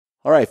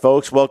All right,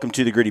 folks, welcome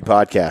to the Gritty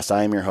Podcast.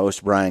 I am your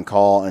host, Brian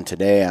Call, and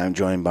today I'm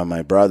joined by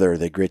my brother,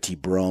 the Gritty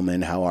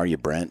Broman. How are you,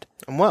 Brent?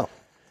 I'm well.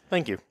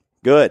 Thank you.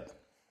 Good.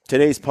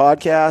 Today's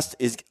podcast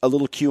is a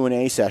little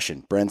Q&A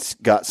session. Brent's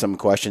got some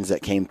questions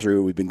that came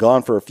through. We've been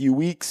gone for a few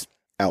weeks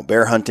out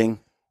bear hunting,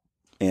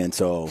 and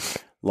so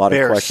a lot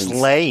bear of questions.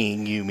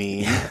 Slaying, you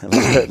mean?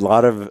 A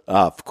lot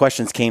of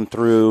questions came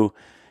through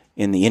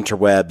in the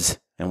interwebs,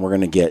 and we're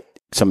going to get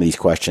some of these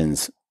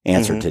questions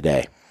answered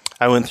today.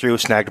 I went through,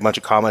 snagged a bunch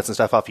of comments and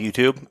stuff off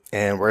YouTube,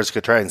 and we're just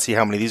going to try and see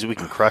how many of these we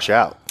can crush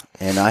out.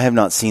 And I have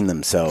not seen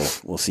them, so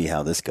we'll see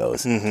how this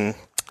goes. All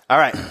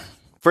right.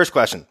 First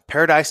question.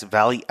 Paradise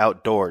Valley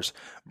Outdoors.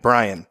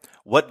 Brian,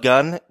 what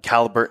gun,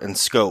 caliber, and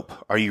scope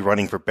are you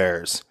running for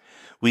bears?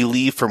 We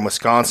leave from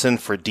Wisconsin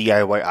for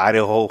DIY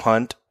Idaho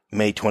hunt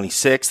May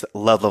 26th.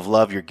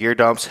 Love your gear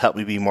dumps. Help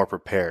me be more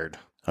prepared.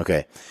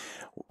 Okay.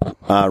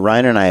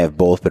 Ryan and I have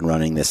both been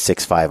running this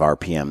 6.5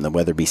 RPM, the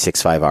Weatherby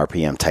 6.5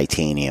 RPM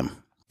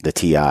titanium, the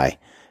TI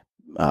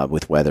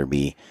with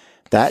Weatherby.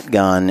 That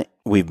gun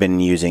we've been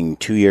using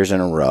 2 years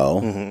in a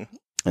row.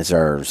 It's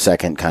our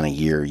second kind of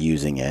year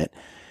using it.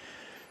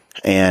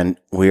 And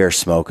we are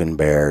smoking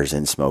bears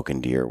and smoking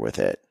deer with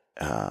it.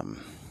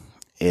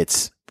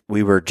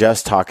 We were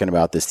just talking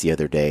about this the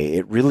other day.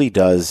 It really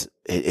does.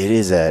 It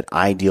is an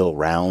ideal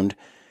round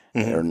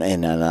and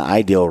an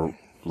ideal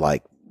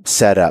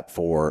setup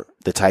for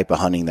the type of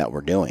hunting that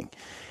we're doing.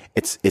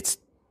 It's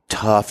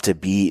tough to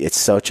beat. It's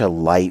such a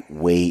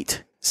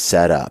lightweight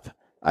setup.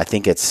 I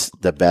think it's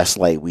the best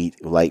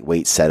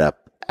lightweight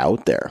setup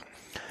out there.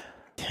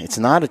 It's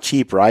not a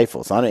cheap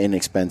rifle. It's not an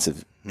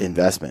inexpensive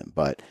investment,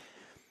 but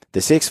the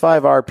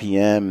 6.5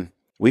 RPM,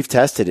 we've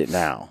tested it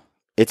now.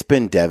 It's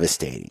been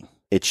devastating.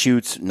 It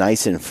shoots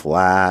nice and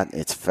flat.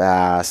 It's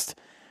fast.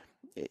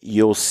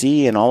 You'll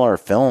see in all our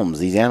films,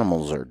 these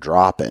animals are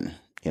dropping.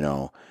 You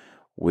know,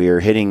 we're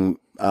hitting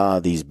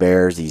these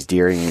bears, these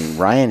deer. And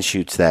Ryan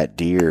shoots that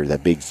deer,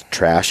 that big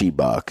trashy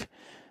buck.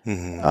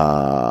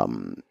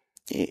 And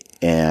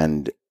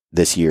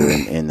this year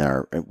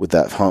with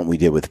that hunt we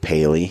did with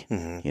Paley,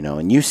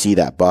 and you see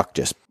that buck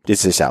it's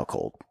just out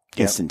cold.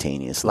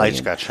 Instantaneously.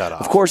 Lights got shut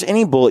off. Of course,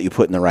 any bullet you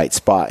put in the right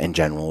spot in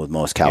general with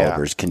most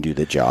calibers can do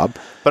the job.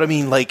 But I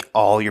mean, like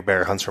all your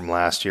bear hunts from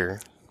last year,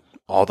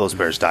 all those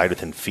bears died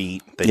within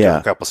feet. They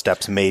took a couple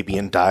steps maybe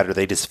and died, or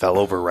they just fell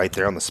over right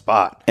there on the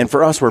spot. And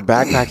for us, we're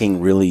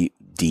backpacking really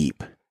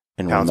deep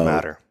and Pounds remote.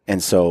 matter.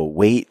 And so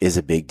weight is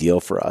a big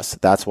deal for us.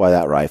 That's why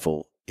that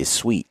rifle is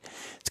sweet.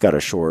 It's got a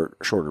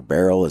shorter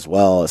barrel as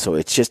well. So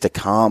it's just a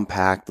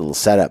compact little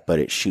setup, but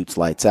it shoots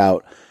lights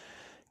out.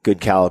 Good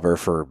caliber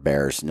for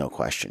bears, no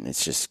question.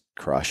 It's just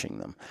crushing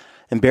them.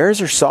 And bears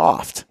are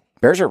soft.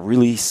 Bears are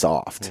really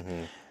soft.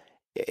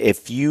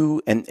 If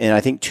you, and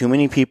I think too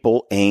many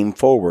people aim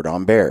forward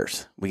on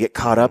bears. We get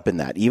caught up in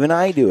that. Even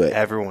I do it.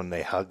 Everyone,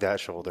 they hug that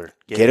shoulder.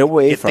 Get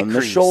away from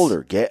the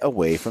shoulder. Get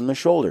away from the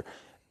shoulder.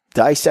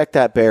 Dissect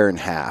that bear in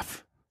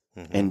half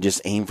and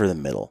just aim for the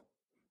middle.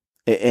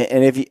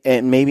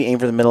 And maybe aim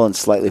for the middle and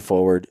slightly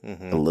forward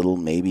a little,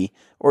 maybe,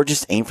 or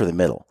just aim for the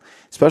middle.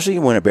 Especially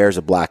when a bear's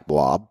a black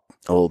blob.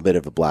 A little bit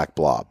of a black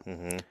blob.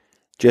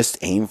 Just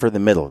aim for the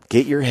middle.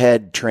 Get your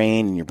head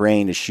trained and your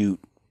brain to shoot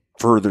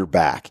further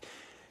back.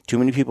 Too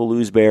many people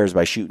lose bears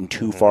by shooting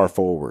too far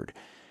forward.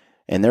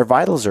 And their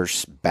vitals are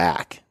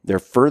back. They're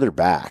further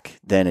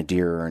back than a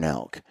deer or an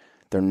elk.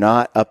 They're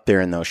not up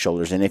there in those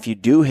shoulders. And if you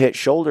do hit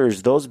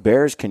shoulders, those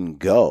bears can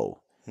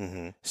go.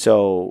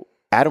 So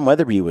Adam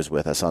Weatherby was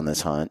with us on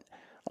this hunt,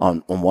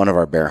 on one of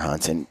our bear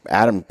hunts. And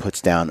Adam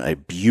puts down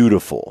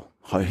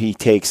he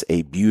takes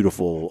a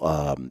beautiful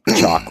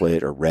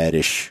chocolate or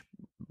reddish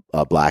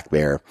black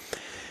bear,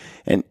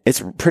 and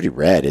it's pretty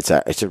red. It's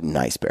a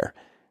nice bear,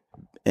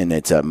 and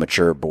it's a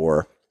mature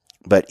boar.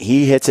 But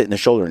he hits it in the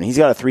shoulder, and he's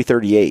got a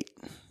 338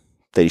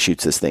 that he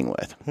shoots this thing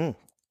with.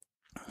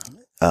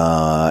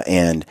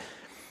 And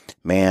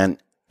man,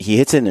 he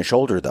hits it in the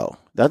shoulder though.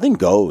 That thing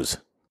goes.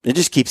 It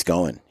just keeps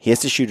going. He has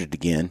to shoot it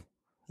again,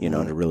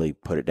 to really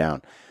put it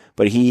down.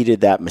 But he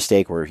did that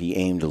mistake where he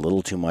aimed a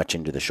little too much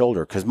into the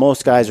shoulder, because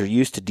most guys are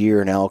used to deer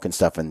and elk and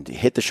stuff and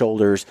hit the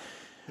shoulders.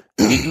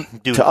 Do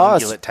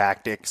ungulate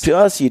tactics. To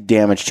us, you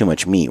damage too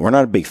much meat. We're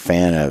not a big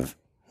fan of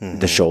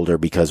the shoulder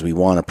because we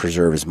want to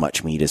preserve as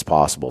much meat as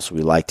possible. So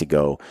we like to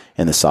go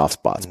in the soft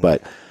spots.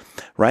 But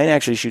Ryan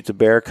actually shoots a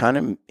bear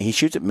he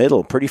shoots it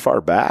middle, pretty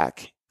far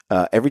back.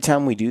 Every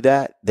time we do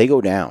that, they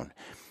go down.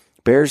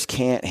 Bears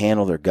can't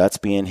handle their guts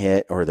being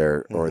hit or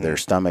their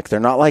stomach.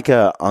 They're not like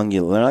a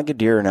ungulate. They're not like a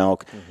deer and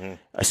elk.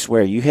 I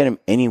swear, you hit them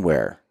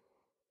anywhere,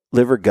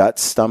 liver,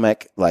 guts,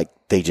 stomach, they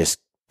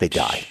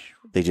die.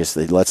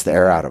 It lets the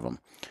air out of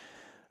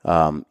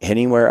them.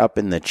 Anywhere up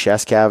in the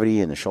chest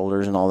cavity and the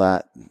shoulders and all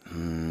that,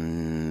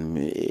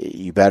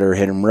 you better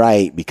hit them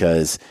right,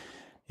 because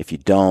if you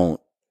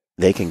don't,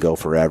 they can go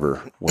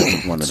forever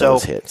with one of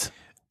those hits.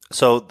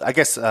 So I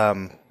guess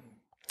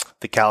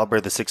the caliber,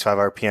 the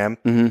 6.5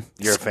 RPM,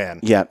 you're a fan.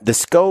 Yeah, the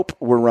scope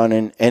we're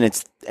running,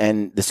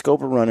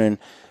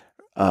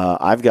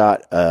 I've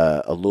got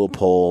a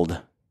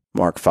Leupold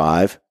Mark V,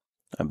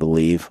 I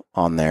believe,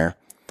 on there.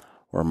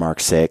 or Mark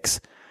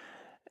 6.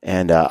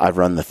 And I've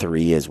run the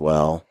 3 as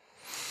well.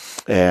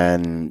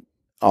 And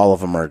all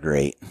of them are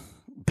great.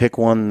 Pick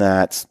one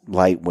that's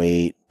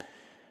lightweight,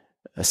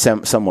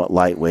 somewhat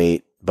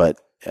lightweight, but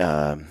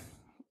it's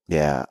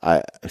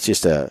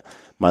just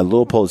my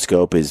Leupold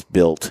scope is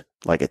built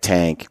like a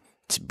tank.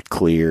 It's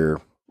clear.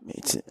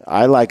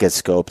 I like a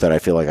scope that I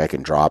feel like I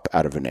can drop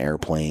out of an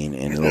airplane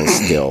and it'll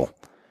still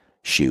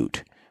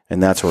shoot.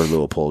 And that's where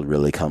Leupold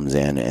really comes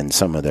in. And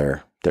some of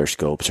their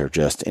scopes are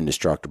just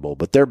indestructible,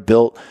 but they're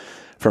built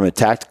from a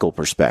tactical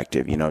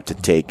perspective, to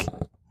take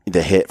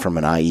the hit from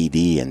an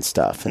IED and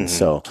stuff. And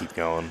so keep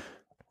going.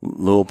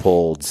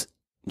 Leupolds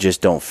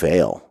just don't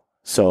fail.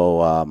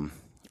 So I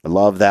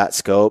love that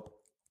scope.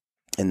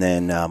 And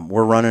then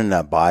we're running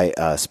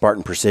a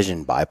Spartan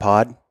Precision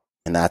bipod,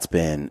 and that's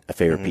been a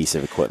favorite piece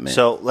of equipment.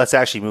 So let's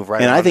actually move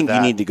right. And I think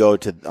you need to go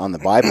on the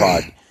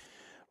bipod.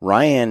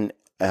 Ryan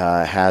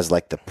has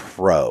like the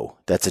Pro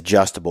that's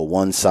adjustable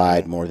one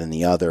side more than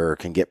the other,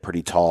 can get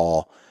pretty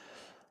tall.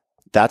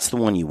 That's the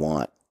one you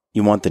want.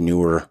 You want the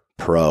newer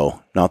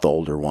Pro, not the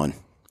older one.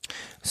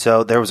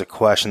 So there was a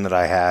question that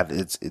I had.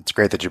 It's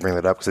great that you bring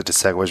that up because it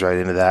just segues right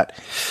into that.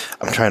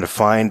 I'm trying to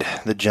find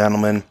the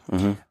gentleman,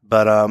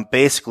 but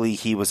basically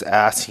he was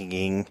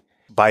asking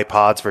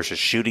bipods versus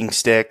shooting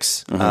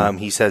sticks.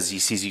 He says he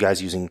sees you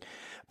guys using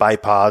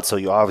bipods, so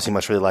you obviously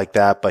must really like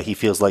that. But he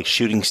feels like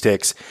shooting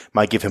sticks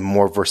might give him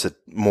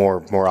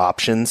more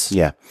options.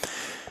 Yeah.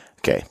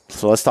 Okay,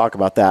 so let's talk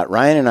about that.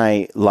 Ryan and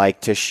I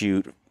like to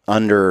shoot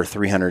under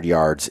 300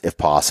 yards if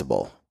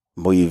possible.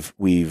 We've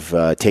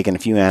taken a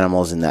few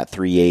animals in that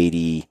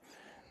 380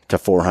 to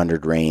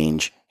 400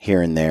 range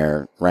here and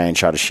there. Ryan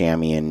shot a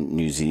chamois in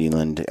New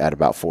Zealand at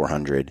about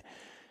 400.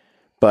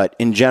 But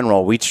in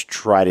general, we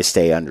try to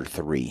stay under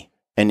 3.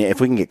 And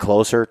if we can get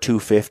closer,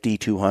 250,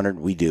 200,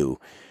 we do.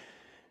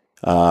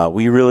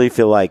 We really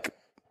feel like,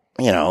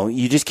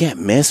 you just can't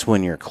miss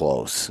when you're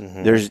close.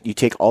 You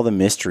take all the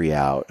mystery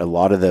out, a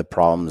lot of the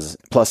problems.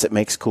 Plus, it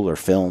makes cooler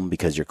film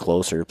because you're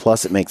closer.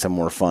 Plus, it makes a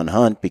more fun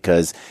hunt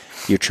because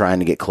you're trying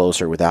to get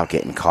closer without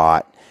getting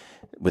caught,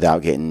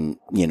 without getting,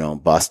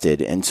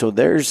 busted. And so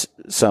there's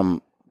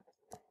some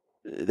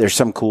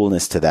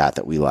coolness to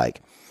that we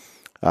like.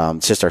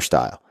 It's just our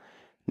style.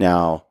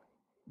 Now,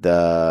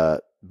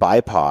 the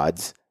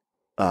bipods,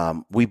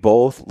 we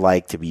both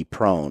like to be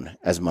prone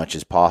as much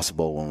as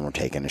possible when we're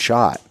taking a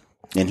shot.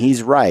 And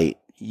he's right.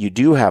 You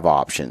do have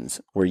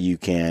options where you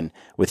can,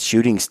 with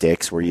shooting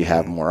sticks, where you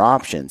have more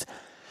options.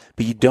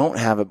 But you don't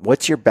have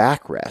what's your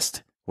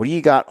backrest? What do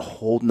you got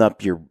holding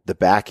up the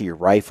back of your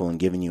rifle and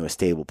giving you a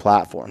stable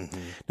platform?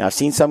 Now, I've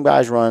seen some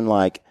guys run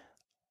like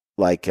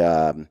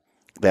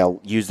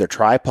they'll use their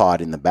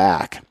tripod in the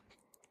back,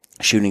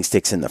 shooting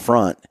sticks in the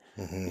front,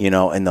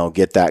 and they'll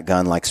get that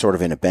gun like sort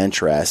of in a bench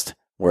rest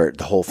where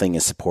the whole thing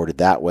is supported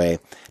that way.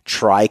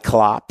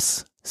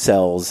 Triclops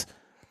sells.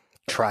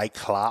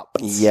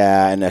 Triclops?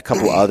 Yeah, and a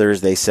couple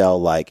others, they sell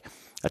like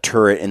a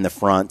turret in the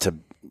front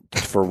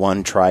for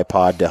one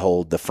tripod to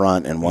hold the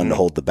front and one to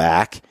hold the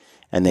back.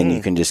 And then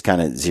you can just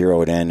kind of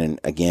zero it in. And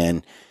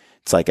again,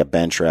 it's like a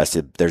bench rest.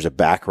 There's a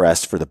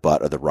backrest for the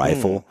butt of the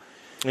rifle.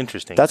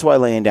 Interesting. That's why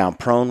laying down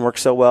prone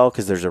works so well,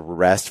 because there's a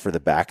rest for the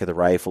back of the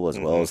rifle as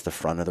well as the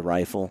front of the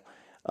rifle.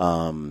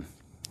 But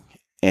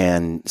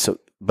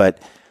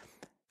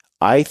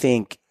I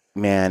think,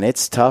 man,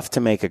 it's tough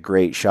to make a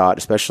great shot,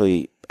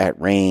 especially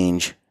at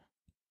range.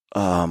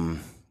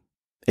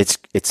 It's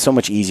so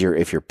much easier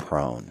if you're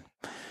prone.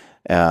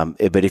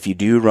 But if you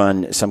do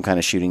run some kind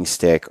of shooting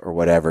stick or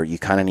whatever, you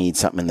kind of need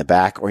something in the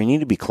back, or you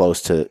need to be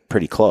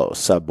pretty close,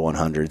 sub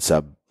 100,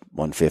 sub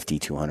 150,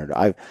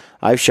 200.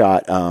 I've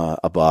shot a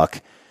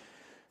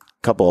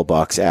couple of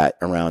bucks at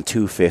around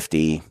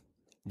 250,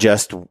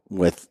 just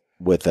with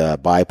a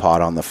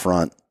bipod on the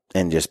front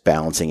and just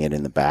balancing it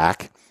in the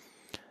back.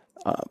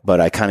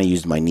 But I kind of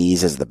used my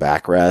knees as the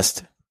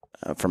backrest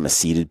from a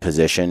seated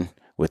position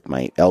with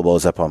my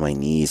elbows up on my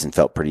knees and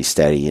felt pretty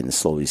steady and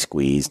slowly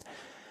squeezed.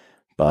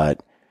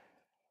 But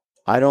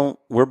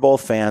we're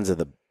both fans of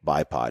the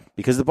bipod,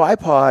 because the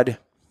bipod,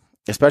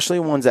 especially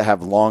ones that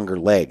have longer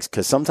legs,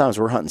 because sometimes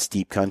we're hunting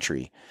steep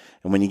country.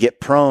 And when you get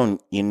prone,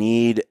 you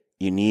need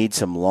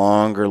some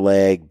longer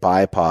leg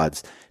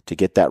bipods to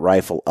get that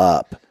rifle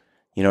up.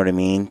 You know what I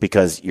mean?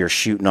 Because you're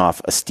shooting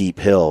off a steep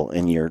hill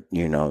and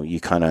you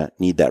kind of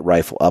need that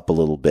rifle up a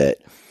little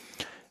bit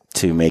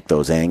to make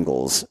those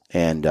angles.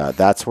 And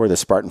that's where the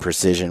Spartan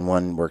Precision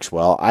one works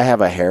well. I have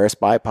a Harris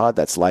bipod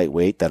that's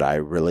lightweight that I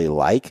really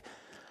like,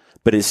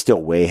 but it's still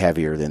way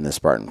heavier than the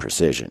Spartan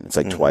Precision. It's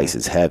like twice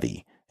as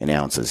heavy in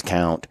ounces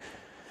count.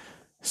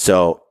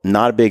 So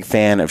not a big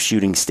fan of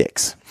shooting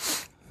sticks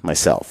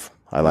myself.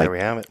 I like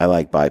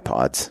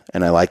bipods,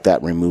 and I like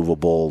that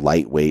removable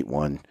lightweight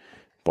one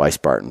by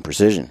Spartan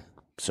Precision.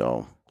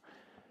 So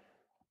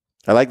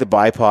I like the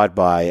bipod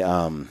by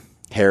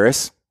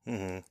Harris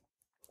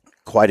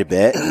quite a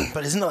bit.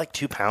 But isn't it like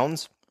 2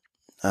 pounds?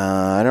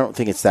 I don't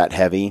think it's that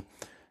heavy,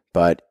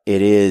 but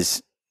it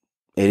is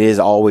it is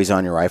always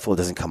on your rifle. It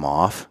doesn't come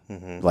off.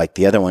 Like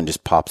the other one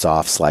just pops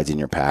off, slides in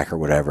your pack or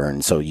whatever.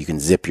 And so you can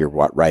zip your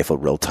rifle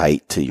real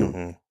tight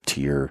to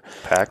your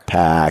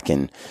pack.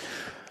 And,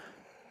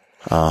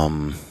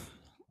 but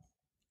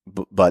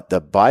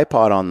the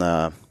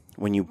bipod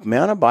when you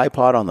mount a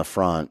bipod on the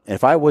front,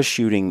 if I was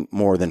shooting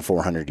more than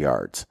 400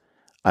 yards,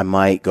 I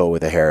might go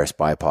with a Harris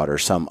bipod or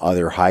some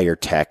other higher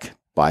tech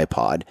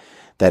bipod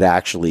that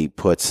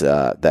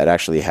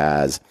actually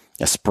has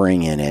a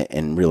spring in it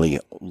and really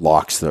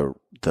locks the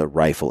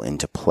rifle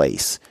into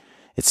place.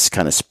 It's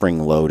kind of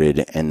spring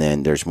loaded, and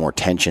then there's more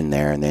tension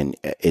there, and then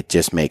it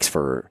just makes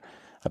for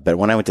a better.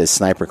 When I went to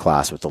sniper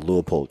class with the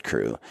Leupold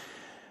crew,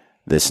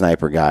 the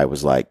sniper guy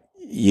was like,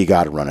 you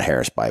got to run a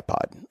Harris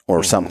bipod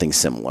or something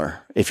similar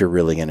if you're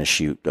really going to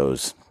shoot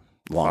those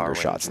longer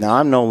shots. Now,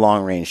 I'm no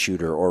long range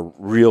shooter or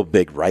real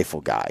big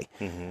rifle guy.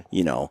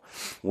 You know,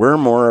 we're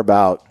more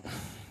about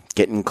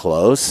getting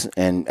close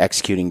and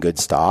executing good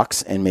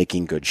stocks and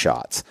making good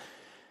shots.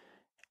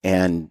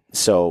 And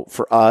so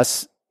for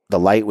us, the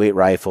lightweight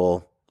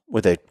rifle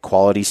with a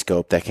quality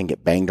scope that can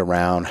get banged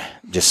around,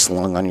 just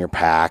slung on your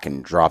pack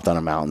and dropped on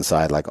a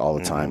mountainside like all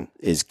the time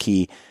is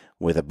key,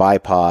 with a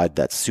bipod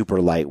that's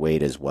super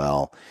lightweight as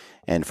well.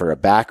 And for a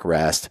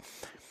backrest,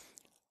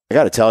 I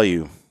got to tell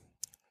you,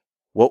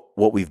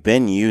 what we've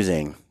been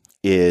using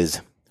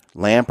is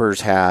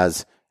Lampers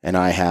has, and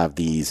I have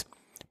these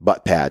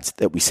butt pads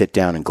that we sit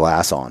down and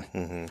glass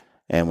on.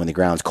 And when the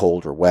ground's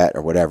cold or wet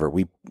or whatever,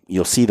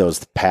 you'll see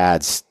those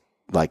pads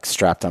like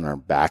strapped on our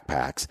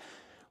backpacks.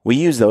 We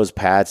use those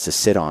pads to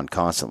sit on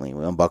constantly.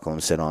 We unbuckle them,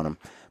 sit on them,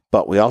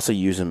 but we also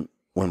use them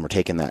when we're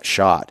taking that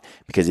shot,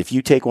 because if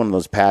you take one of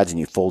those pads and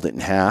you fold it in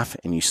half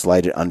and you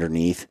slide it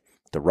underneath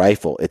the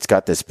rifle, it's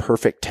got this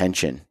perfect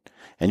tension,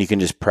 and you can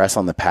just press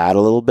on the pad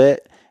a little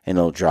bit and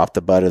it'll drop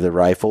the butt of the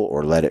rifle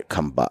or let it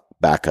come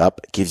back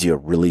up. It gives you a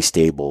really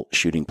stable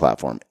shooting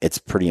platform. It's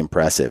pretty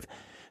impressive.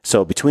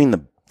 So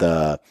between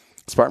the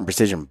Spartan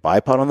Precision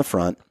bipod on the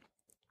front,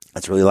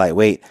 that's really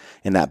lightweight,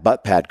 and that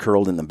butt pad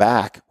curled in the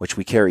back, which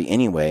we carry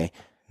anyway,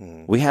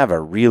 we have a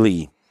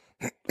really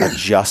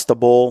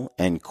adjustable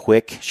and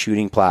quick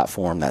shooting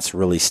platform that's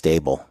really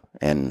stable,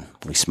 and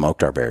we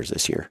smoked our bears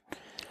this year.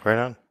 Right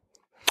on.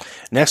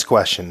 Next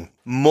question.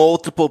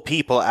 Multiple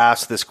people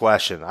asked this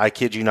question. I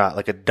kid you not,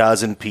 like a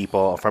dozen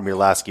people from your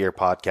Last Gear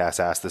podcast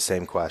asked the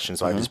same question,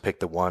 so I just picked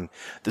the one.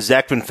 The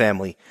Zekman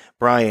family.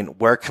 Brian,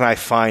 where can I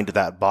find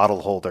that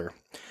bottle holder?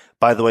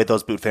 By the way,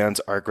 those boot fans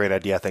are a great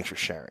idea. Thanks for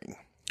sharing.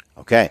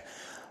 Okay.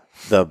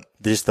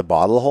 Just the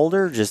bottle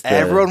holder?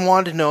 Everyone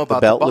wanted to know about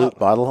the belt loop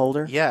bottle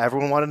holder? Yeah,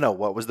 everyone wanted to know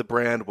what was the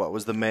brand, what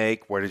was the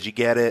make, where did you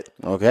get it?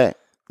 Okay.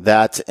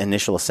 That's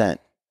Initial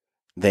Ascent.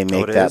 They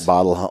make that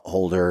bottle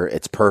holder.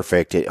 It's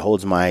perfect. It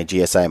holds my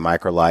GSI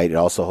Microlight. It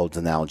also holds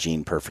an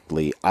Nalgene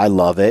perfectly. I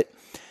love it.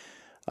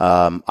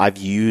 I've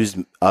used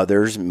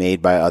others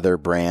made by other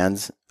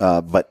brands,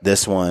 but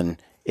this one,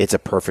 it's a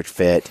perfect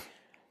fit.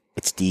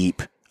 It's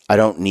deep. I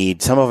don't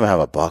need, some of them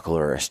have a buckle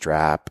or a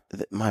strap.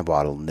 My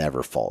bottle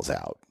never falls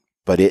out,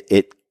 but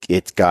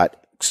it's got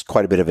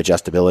quite a bit of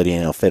adjustability, and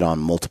it'll fit on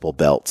multiple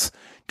belts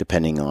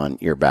depending on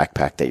your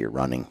backpack that you're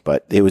running.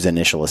 But it was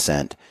Initial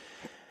Ascent.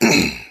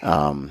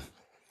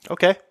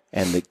 Okay.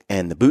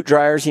 And the boot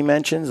dryers he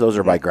mentions, those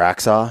are by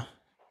Graxaw,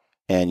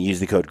 and use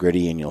the code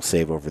GRITTY and you'll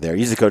save over there.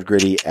 Use the code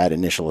GRITTY at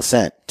Initial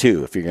Ascent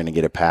too, if you're going to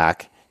get a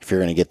pack, if you're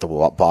going to get the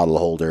bottle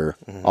holder,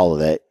 all of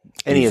that.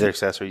 Any other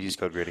accessory, use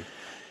code GRITTY.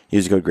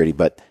 Use the code GRITTY.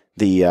 But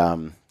the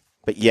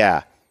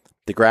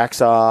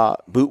Graxaw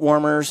boot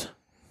warmers,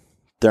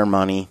 they're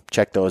money.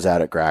 Check those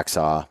out at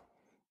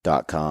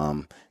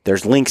graxaw.com.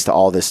 There's links to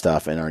all this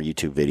stuff in our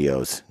YouTube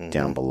videos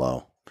down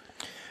below.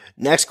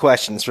 Next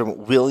question is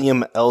from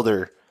William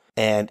Elder.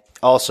 And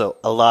also,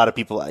 a lot of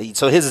people,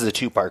 so his is a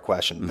two-part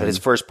question, but his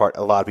first part,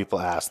 a lot of people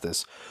ask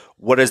this.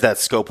 What is that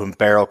scope and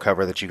barrel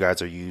cover that you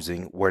guys are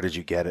using? Where did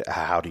you get it?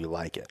 How do you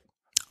like it?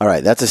 All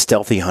right, that's a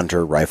Stealthy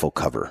Hunter rifle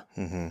cover.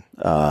 You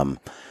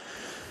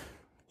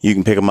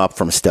can pick them up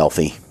from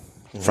Stealthy.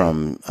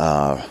 From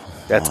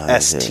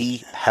that's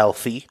ST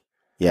Healthy.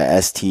 Yeah,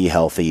 ST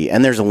Healthy.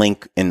 And there's a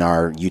link in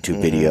our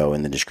YouTube video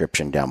in the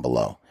description down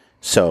below.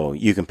 So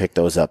you can pick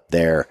those up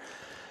there.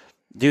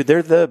 Dude,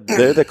 they're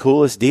the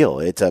coolest deal.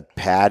 It's a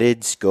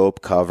padded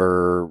scope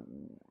cover.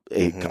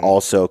 It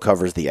also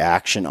covers the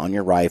action on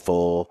your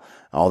rifle,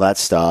 all that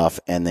stuff,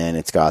 and then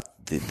it's got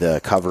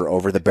the cover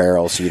over the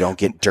barrel so you don't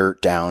get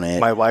dirt down it.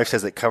 My wife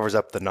says it covers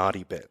up the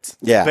naughty bits.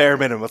 Yeah, bare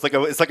minimum. It's like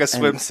a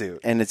swimsuit,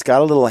 and it's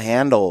got a little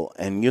handle,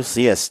 and you'll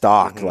see a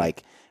stock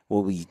like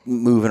we'll be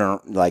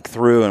moving like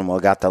through, and we'll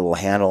got the little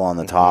handle on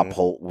the top.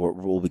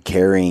 We'll be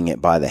carrying it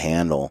by the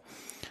handle.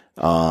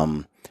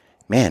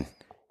 Man.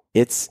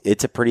 It's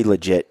a pretty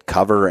legit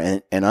cover,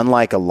 and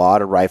unlike a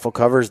lot of rifle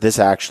covers, this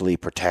actually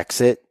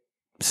protects it.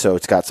 So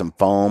it's got some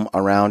foam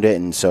around it,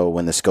 and so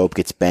when the scope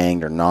gets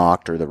banged or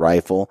knocked or the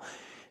rifle,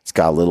 it's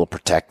got a little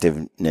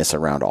protectiveness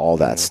around all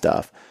that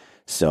stuff.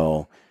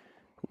 So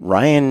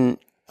Ryan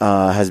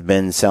has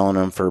been selling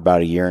them for about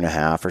a year and a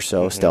half or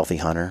so, Stealthy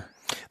Hunter.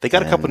 They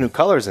got a couple new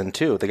colors in,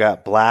 too. They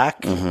got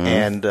black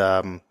and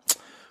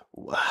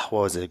what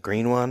was it? A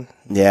green one?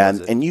 Yeah,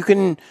 and you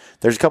can.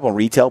 There's a couple of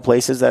retail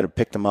places that have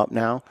picked them up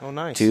now. Oh,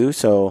 nice. Too.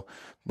 So,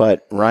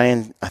 but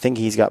Ryan, I think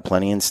he's got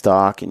plenty in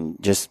stock,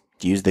 and just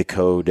use the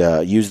code.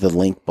 Use the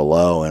link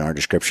below in our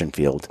description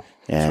field,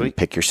 and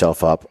pick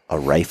yourself up a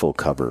rifle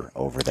cover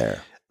over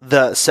there.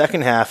 The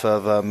second half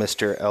of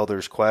Mr.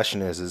 Elder's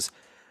question is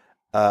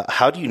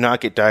how do you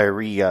not get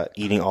diarrhea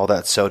eating all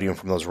that sodium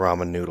from those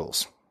ramen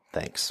noodles?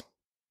 Thanks.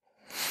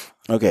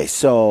 Okay,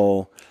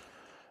 so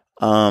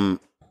the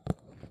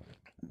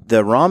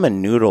ramen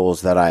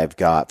noodles that I've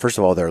got, first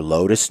of all, they're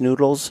Lotus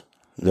noodles.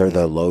 They're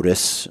the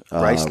Lotus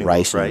rice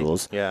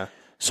noodles. Right? Yeah.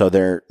 So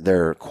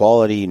they're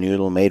quality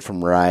noodle made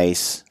from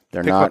rice.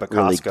 They're not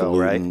really Costco, gluten.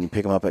 right? You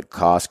pick them up at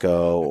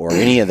Costco or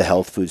any of the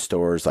health food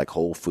stores like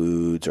Whole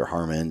Foods or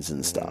Harmon's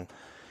and stuff.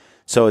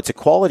 So it's a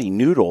quality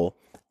noodle.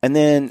 And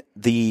then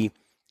the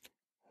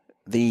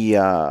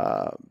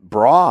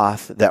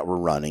broth that we're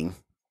running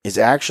is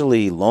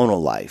actually Lono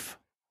Life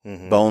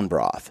bone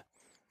broth.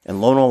 And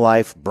Lono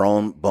Life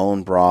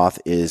bone broth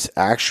is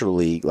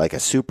actually like a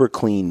super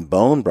clean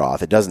bone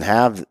broth. It doesn't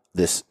have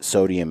this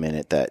sodium in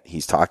it that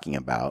he's talking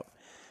about.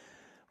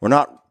 We're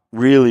not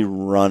really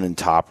running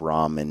top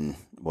ramen,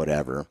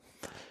 whatever.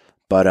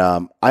 But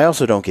I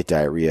also don't get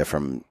diarrhea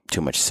from too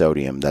much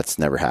sodium. That's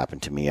never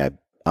happened to me.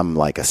 I'm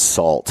like a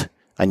salt.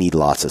 I need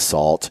lots of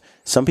salt.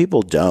 Some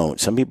people don't.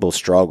 Some people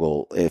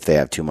struggle if they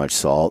have too much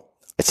salt.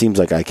 It seems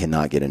like I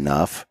cannot get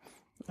enough.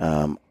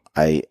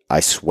 I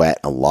sweat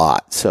a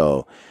lot,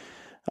 so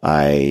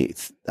I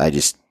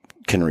just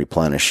can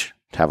replenish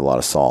to have a lot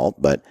of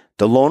salt. But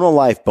the Lono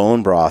Life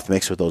bone broth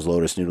mixed with those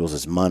Lotus noodles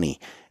is money.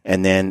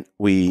 And then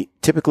we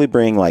typically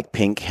bring like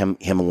pink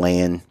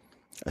Himalayan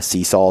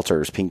sea salt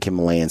or pink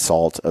Himalayan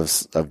salt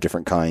of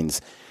different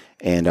kinds.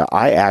 And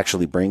I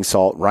actually bring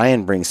salt.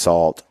 Ryan brings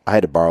salt. I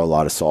had to borrow a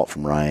lot of salt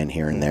from Ryan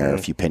here and there, a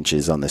few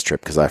pinches on this trip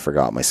because I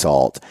forgot my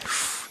salt.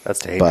 That's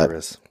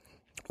dangerous. But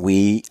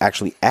we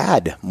actually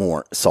add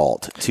more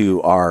salt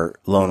to our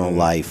Lono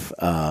Life,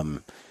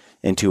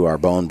 into our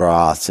bone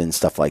broths and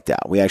stuff like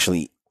that. We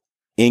actually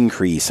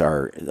increase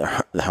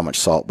how much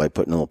salt by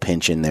putting a little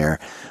pinch in there.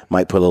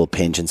 Might put a little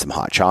pinch in some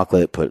hot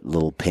chocolate, put a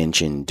little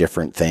pinch in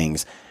different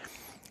things.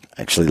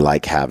 I actually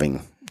like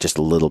having just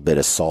a little bit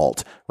of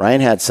salt. Ryan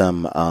had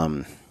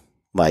some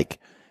like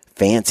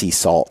fancy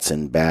salts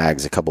in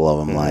bags, a couple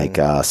of them, like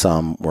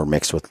some were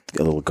mixed with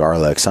a little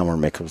garlic, some were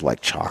mixed with like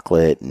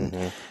chocolate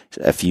and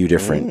a few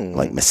different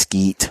like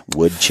mesquite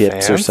wood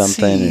chips or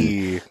something.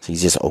 And so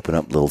he's just opening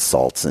up little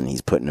salts and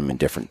he's putting them in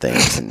different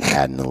things and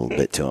adding a little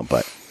bit to them.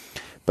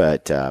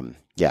 But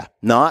yeah,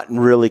 not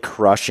really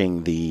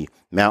crushing the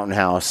Mountain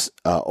House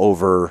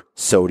over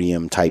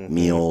sodium type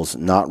meals,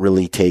 not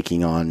really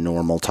taking on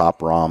normal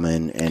top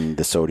ramen and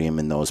the sodium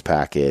in those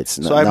packets.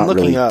 So I'm not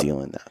looking really up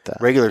dealing that.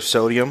 Regular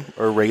sodium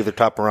or regular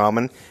top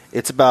ramen.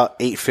 It's about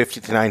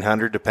 850 to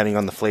 900 depending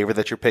on the flavor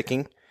that you're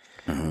picking.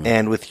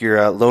 And with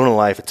your Lono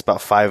Life, it's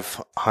about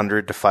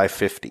 500 to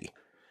 550.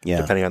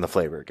 Depending on the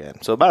flavor again.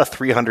 So about a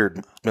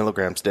 300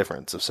 milligrams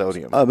difference of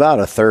sodium. About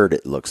a third,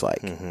 it looks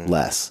like,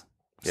 less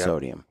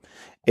sodium.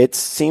 It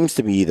seems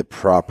to be the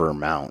proper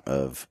amount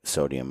of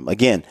sodium.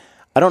 Again,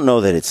 I don't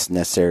know that it's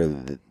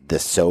necessarily the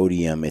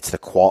sodium. It's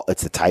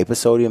the type of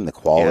sodium, the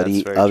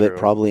quality of it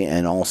probably,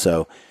 and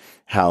also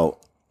how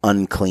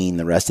unclean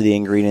the rest of the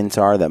ingredients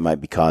are that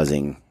might be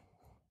causing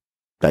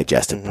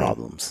digestive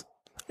problems.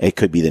 It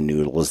could be the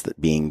noodles,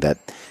 being that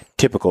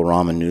typical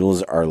ramen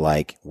noodles are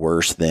like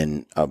worse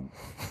than a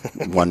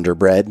Wonder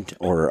Bread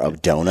or a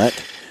donut.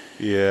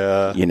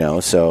 Yeah. You know,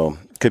 so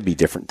could be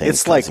different things.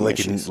 It's like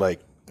licking like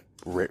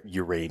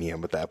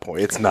uranium at that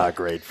point. It's not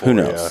great for you.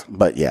 Who knows?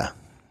 But yeah.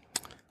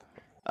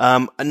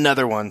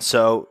 Another one.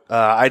 So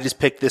I just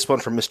picked this one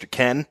from Mr.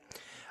 Ken.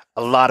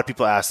 A lot of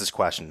people ask this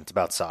question. It's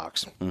about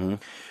socks.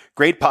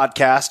 Great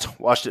podcast.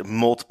 Watched it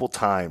multiple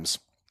times.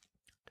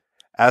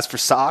 As for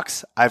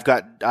socks, I've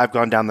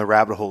gone down the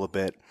rabbit hole a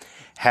bit.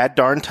 Had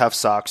Darn Tough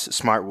Socks,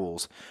 Smart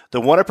Wools.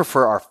 The one I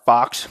prefer are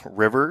Fox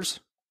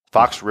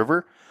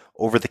River,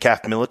 over the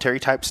Calf Military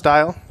type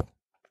style.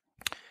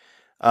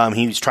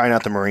 He was trying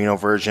out the merino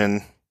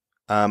version.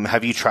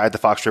 Have you tried the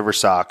Fox River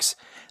socks?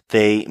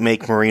 They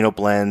make merino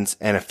blends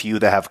and a few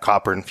that have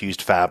copper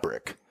infused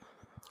fabric.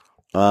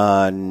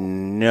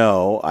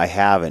 No, I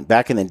haven't.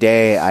 Back in the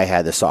day, I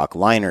had the sock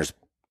liners,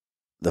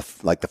 the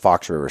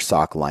Fox River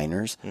sock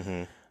liners.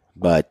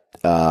 But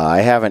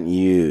I haven't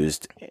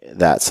used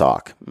that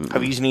sock.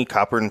 Have you used any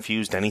copper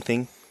infused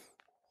anything?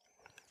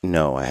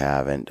 No, I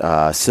haven't.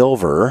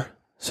 Silver,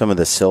 some of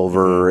the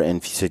silver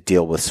and to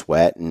deal with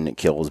sweat and it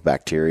kills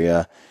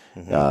bacteria.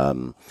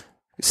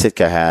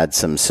 Sitka had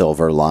some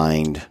silver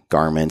lined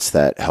garments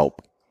that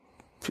help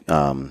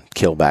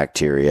kill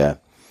bacteria,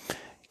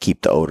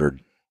 keep the odor,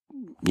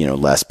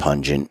 less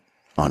pungent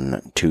on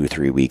a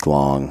 2-3 week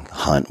long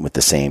hunt with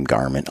the same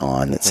garment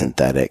on that's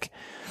synthetic.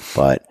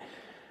 But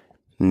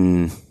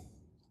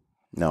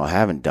no, I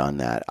haven't done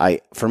that.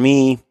 For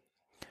me,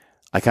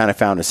 I kind of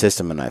found a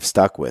system and I've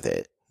stuck with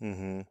it.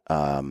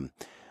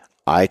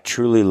 I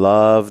truly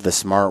love the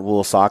Smart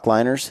Wool sock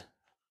liners.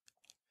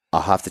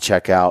 I'll have to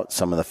check out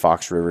some of the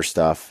Fox River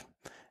stuff.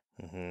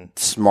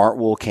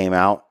 Smartwool came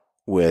out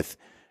with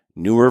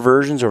newer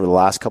versions over the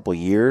last couple of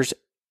years.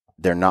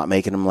 They're not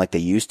making them like they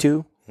used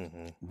to.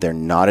 They're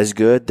not as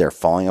good. They're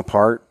falling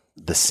apart.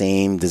 The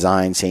same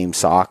design, same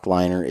sock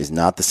liner is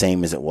not the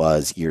same as it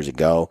was years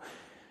ago.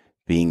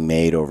 Being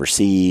made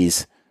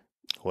overseas,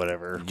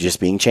 whatever, just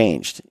being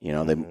changed.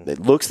 It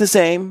looks the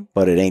same,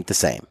 but it ain't the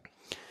same.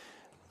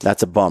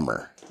 That's a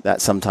bummer.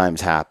 That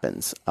sometimes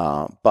happens.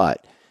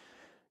 But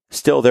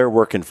still, they're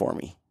working for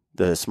me,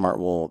 the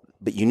Smartwool.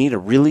 But you need a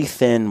really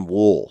thin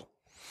wool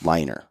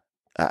liner.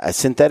 A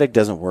synthetic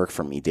doesn't work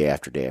for me day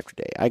after day after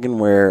day. I can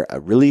wear a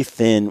really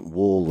thin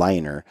wool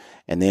liner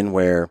and then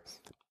wear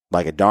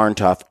like a darn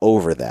tough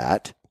over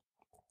that.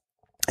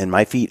 And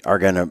my feet are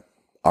gonna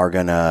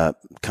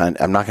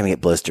I'm not gonna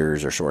get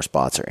blisters or sore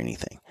spots or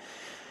anything.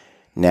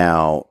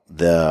 Now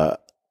the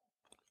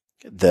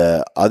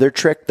other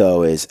trick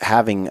though is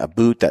having a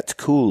boot that's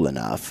cool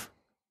enough.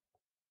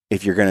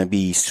 If you're going to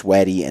be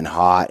sweaty and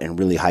hot and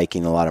really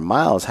hiking a lot of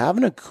miles,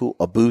 having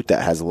a boot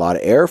that has a lot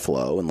of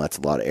airflow and lets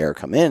a lot of air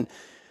come in.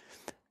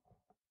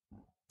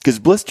 Because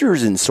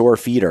blisters and sore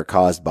feet are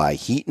caused by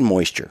heat and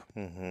moisture.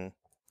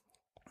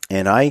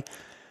 And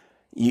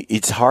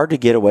it's hard to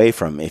get away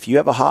from. If you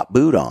have a hot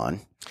boot on.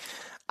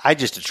 I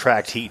just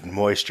attract heat and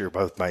moisture,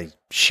 both my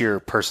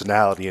sheer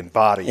personality and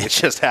body. It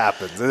just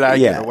happens. And I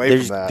get away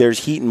from that.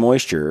 There's heat and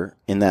moisture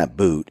in that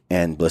boot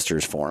and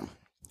blisters form.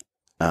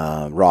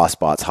 Raw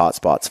spots, hot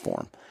spots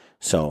form.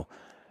 So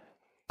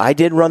I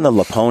did run the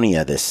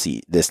Laponia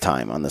this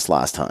time on this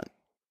last hunt.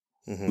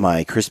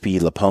 My crispy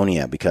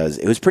Laponia, because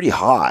it was pretty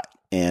hot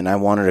and I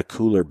wanted a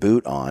cooler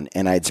boot on,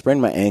 and I'd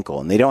sprained my ankle,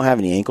 and they don't have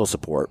any ankle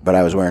support, but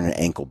I was wearing an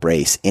ankle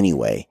brace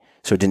anyway.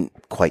 So it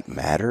didn't quite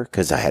matter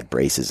because I had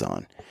braces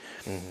on.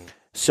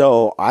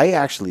 So I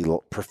actually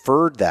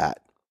preferred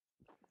that.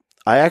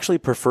 I actually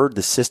preferred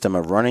the system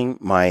of running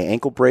my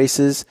ankle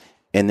braces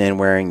and then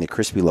wearing the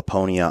crispy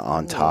Laponia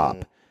on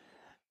top.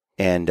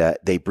 And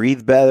they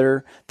breathe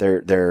better.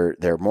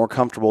 They're more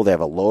comfortable. They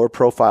have a lower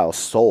profile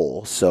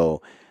sole,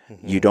 so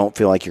you don't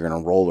feel like you're going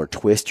to roll or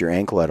twist your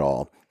ankle at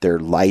all. They're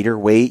lighter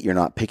weight. You're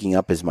not picking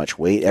up as much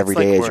weight every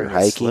day as you're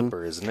hiking.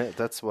 Slipper, isn't it?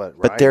 That's what.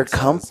 But they're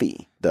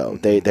comfy though.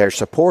 They're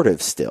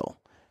supportive still.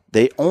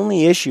 The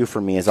only issue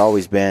for me has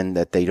always been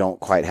that they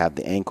don't quite have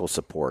the ankle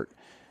support.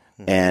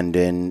 And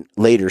in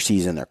later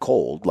season, they're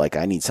cold. Like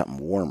I need something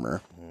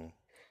warmer.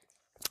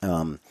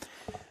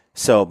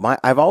 So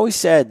I've always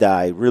said that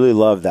I really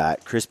love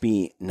that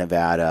crispy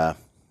Nevada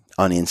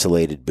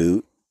uninsulated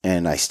boot,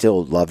 and I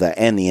still love that,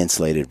 and the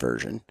insulated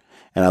version.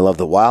 And I love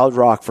the Wild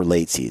Rock for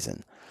late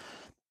season.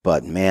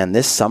 But man,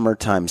 this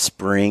summertime,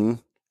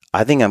 spring,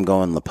 I think I'm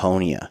going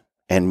Laponia,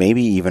 and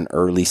maybe even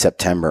early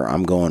September,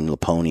 I'm going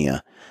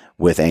Laponia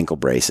with ankle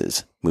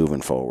braces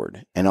moving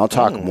forward. And I'll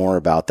talk more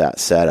about that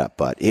setup,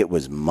 but it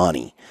was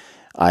money.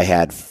 I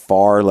had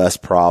far less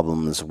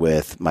problems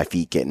with my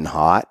feet getting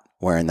hot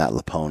wearing that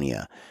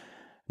Laponia.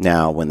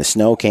 Now, when the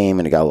snow came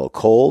and it got a little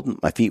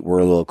cold, my feet were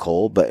a little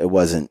cold, but it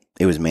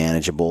was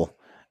manageable.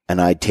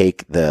 And I'd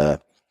take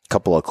the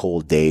couple of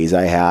cold days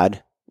I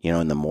had,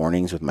 in the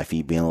mornings with my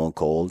feet being a little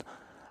cold.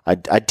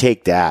 I'd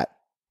take that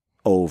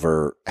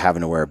over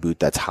having to wear a boot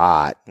that's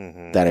hot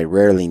that I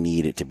rarely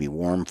need it to be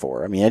warm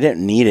for. I mean, I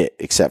didn't need it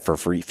except for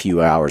a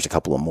few hours, a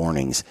couple of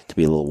mornings to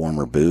be a little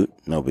warmer boot.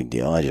 No big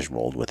deal. I just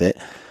rolled with it.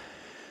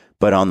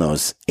 But on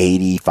those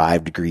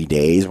 85-degree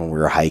days when we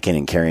were hiking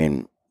and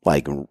carrying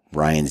like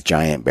Ryan's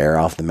giant bear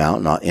off the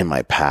mountain in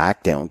my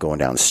pack, going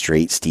down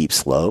straight, steep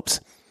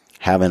slopes,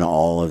 having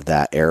all of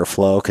that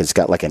airflow, because it's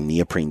got like a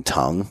neoprene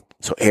tongue.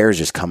 So air is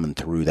just coming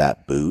through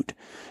that boot,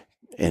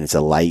 and it's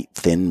a light,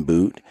 thin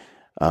boot.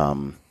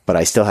 But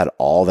I still had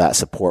all that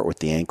support with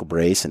the ankle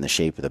brace and the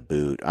shape of the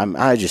boot.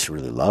 I just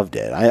really loved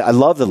it. I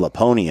love the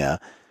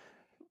Laponia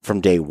from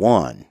day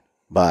one,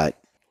 but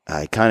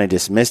I kind of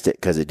dismissed it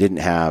because it didn't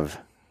have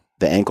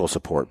the ankle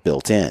support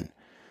built in.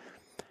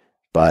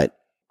 But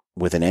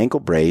with an ankle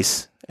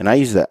brace, and I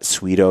use that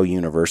Sweeto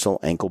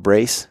Universal ankle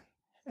brace,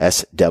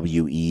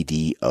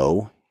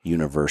 SWEDO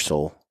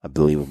Universal, I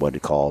believe what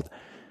it's called.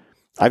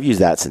 I've used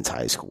that since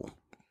high school.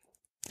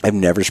 I've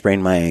never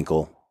sprained my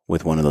ankle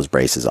with one of those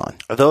braces on.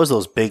 Are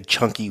those big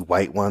chunky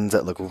white ones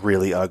that look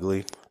really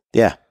ugly?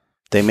 Yeah.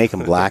 They make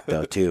them black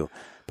though too.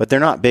 But they're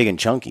not big and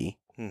chunky.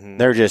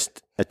 They're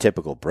just a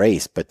typical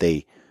brace, but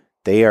they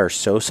are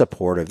so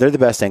supportive. They're the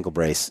best ankle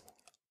brace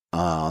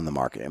on the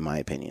market, in my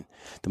opinion.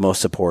 The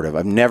most supportive.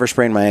 I've never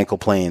sprained my ankle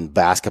playing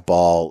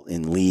basketball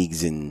in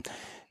leagues in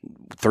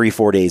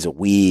 3-4 days a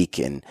week.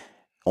 And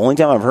only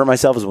time I've hurt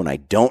myself is when I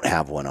don't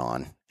have one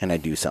on and I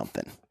do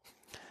something.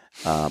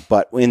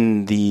 But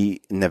in the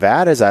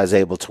Nevadas, I was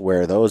able to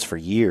wear those for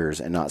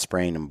years and not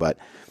sprain them. But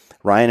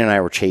Ryan and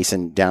I were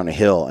chasing down a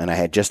hill, and I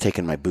had just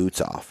taken my boots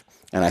off,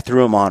 and I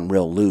threw them on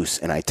real loose,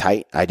 and I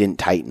didn't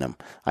tighten them.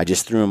 I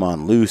just threw them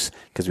on loose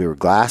because we were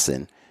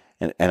glassing,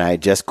 and I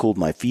had just cooled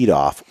my feet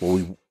off.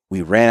 Well,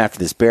 we ran after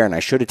this bear, and I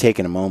should have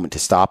taken a moment to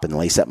stop and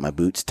lace up my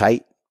boots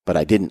tight, but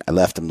I didn't. I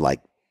left them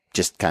like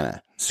just kind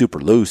of super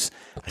loose.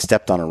 I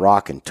stepped on a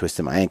rock and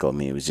twisted my ankle. I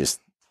mean, it was just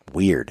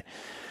weird.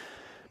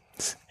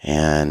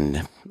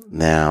 And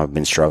now I've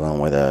been struggling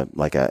with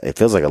it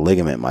feels like a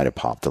ligament might have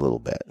popped a little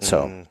bit.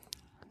 So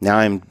now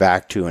I'm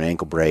back to an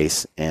ankle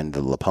brace and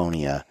the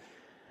Laponia.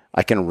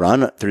 I can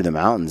run through the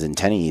mountains in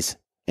tennies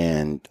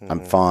and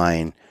I'm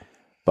fine.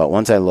 But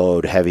once I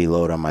heavy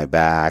load on my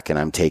back and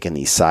I'm taking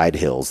these side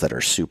hills that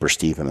are super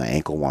steep and my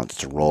ankle wants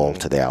to roll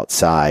to the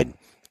outside,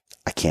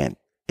 I can't.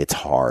 It's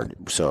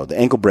hard. So the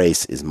ankle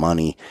brace is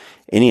money.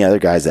 Any other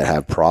guys that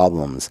have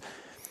problems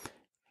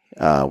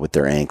with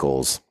their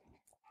ankles,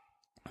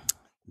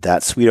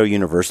 that Sweeto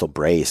Universal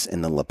brace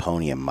in the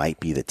Laponia might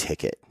be the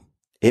ticket.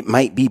 It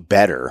might be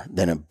better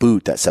than a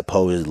boot that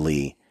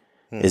supposedly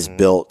is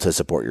built to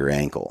support your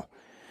ankle.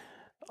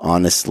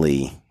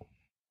 Honestly,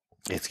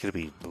 it's going to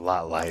be a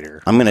lot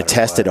lighter. I'm going to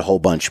test it a whole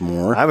bunch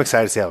more. I'm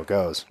excited to see how it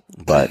goes.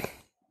 But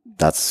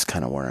that's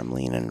kind of where I'm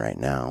leaning right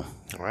now.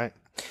 All right.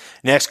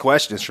 Next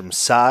question is from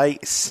Cy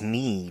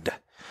Sneed.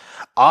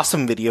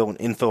 Awesome video and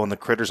info on the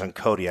critters on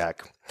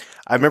Kodiak.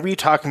 I remember you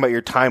talking about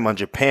your time on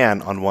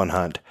Japan on one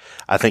hunt.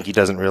 I think he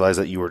doesn't realize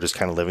that you were just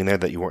kind of living there,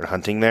 that you weren't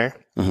hunting there.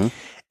 Mm-hmm.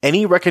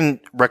 Any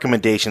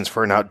recommendations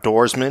for an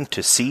outdoorsman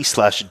to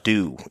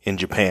see/do in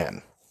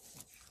Japan?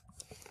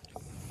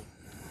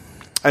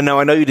 I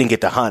know you didn't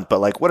get to hunt, but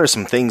like, what are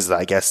some things that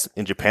I guess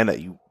in Japan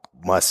that you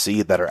must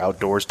see that are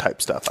outdoors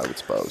type stuff, I would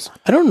suppose?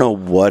 I don't know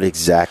what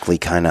exactly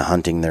kind of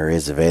hunting there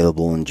is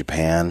available in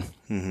Japan.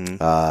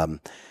 Mm-hmm.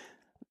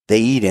 They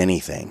eat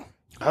anything.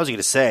 I was going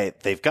to say,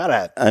 they've got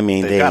to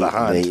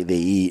hunt. They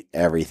eat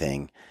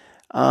everything.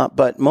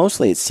 But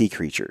mostly it's sea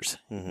creatures.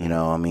 Mm-hmm. You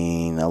know, I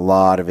mean, a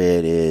lot of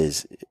it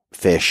is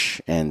fish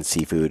and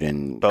seafood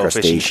and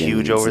crustaceans. Bowfish is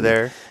huge over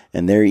there.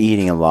 And they're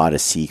eating a lot of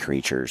sea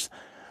creatures.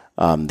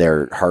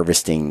 They're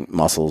harvesting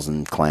mussels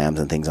and clams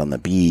and things on the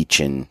beach,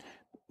 and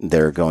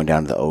they're going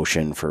down to the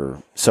ocean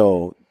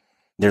so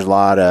there's a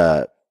lot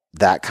of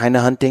that kind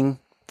of hunting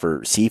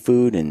for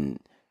seafood and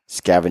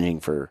scavenging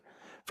for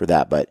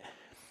that. But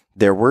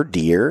there were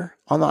deer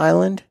on the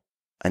island.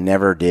 I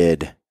never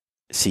did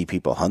see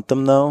people hunt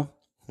them though.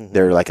 Mm-hmm.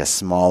 They're like a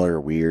smaller,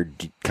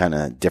 weird, kind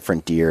of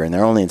different deer, and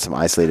they're only in some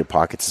isolated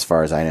pockets as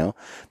far as I know.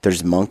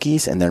 There's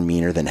monkeys, and they're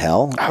meaner than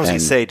hell. I was going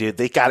to say, dude,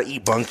 they got to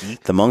eat monkey.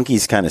 The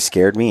monkeys kind of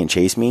scared me and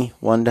chased me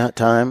one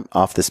time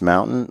off this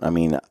mountain. I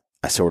mean,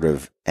 I sort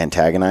of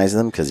antagonized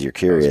them because you're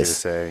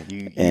curious. I was going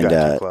to say, you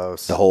got too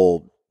close. The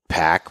whole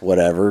pack,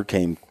 whatever,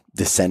 came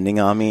descending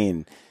on me,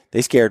 and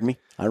they scared me.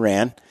 I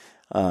ran,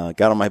 got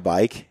on my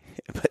bike,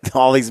 but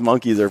all these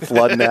monkeys are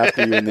flooding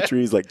after you in the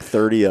trees, like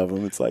 30 of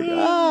them. It's like,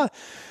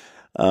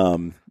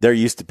 they're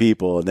used to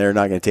people, and they're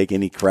not going to take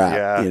any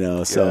crap,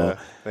 so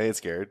they ain't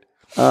scared.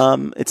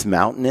 It's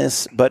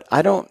mountainous, but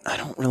I don't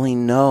really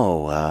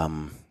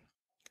know.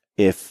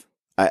 If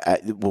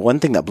one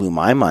thing that blew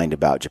my mind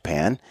about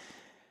Japan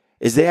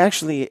is they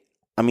actually,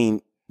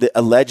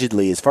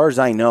 allegedly, as far as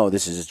I know,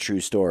 this is a true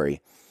story.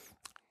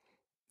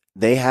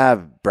 They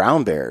have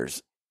brown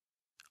bears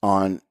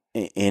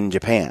in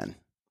Japan,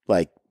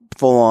 like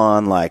full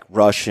on, like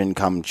Russian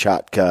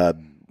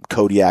Kamchatka,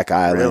 Kodiak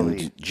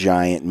Island,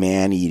 giant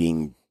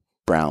man-eating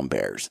brown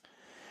bears.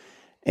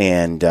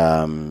 And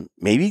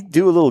maybe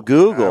do a little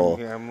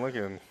Google. I'm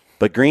looking.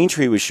 But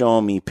Greentree was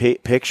showing me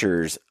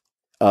pictures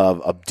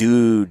of a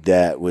dude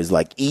that was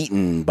like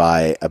eaten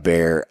by a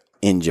bear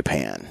in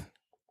Japan.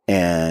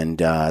 And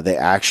they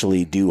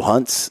actually do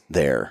hunts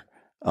there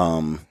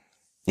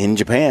in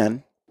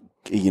Japan,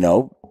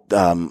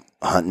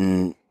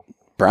 hunting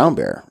brown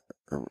bear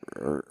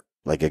or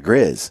like a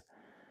grizz.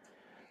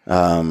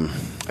 I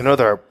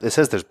know it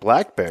says there's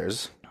black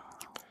bears.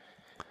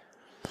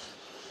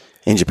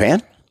 In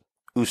Japan?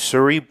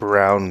 Ussuri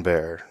brown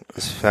bear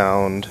is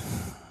found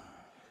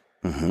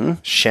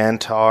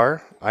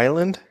Shantar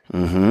Island.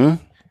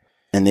 Mm-hmm.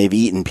 And they've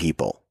eaten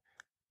people.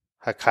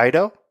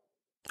 Hokkaido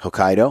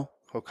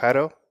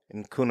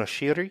and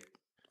Kunashiri.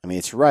 I mean,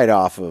 it's right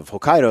off of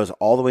Hokkaido's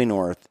all the way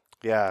north.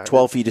 Yeah.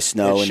 12 feet of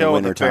snow in the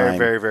wintertime. The very,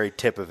 very, very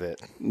tip of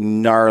it.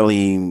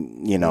 Gnarly,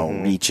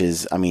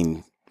 reaches. I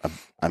mean,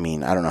 I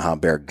don't know how a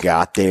bear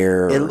got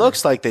there. It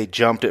looks like they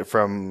jumped it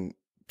from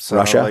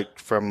Russia?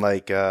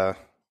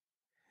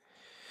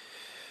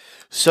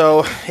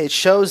 So it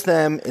shows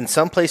them in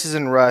some places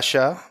in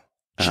Russia,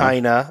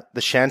 China,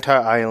 the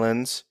Shantar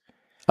Islands.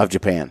 Of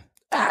Japan.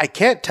 I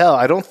can't tell.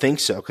 I don't think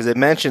so, because it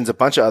mentions a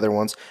bunch of other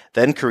ones,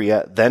 then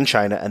Korea, then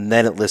China, and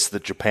then it lists the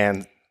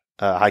Japan,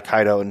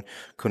 Hokkaido, and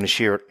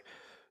Kunashiri.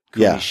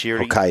 Yeah,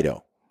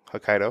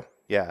 Hokkaido.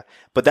 Yeah.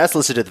 But that's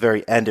listed at the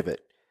very end of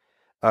it.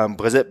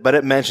 But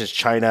it mentions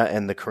China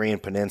and the Korean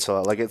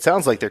Peninsula. Like, it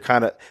sounds like they're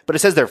kind of, but it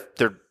says they're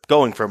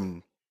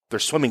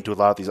swimming to a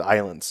lot of these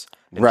islands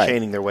and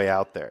chaining their way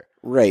out there.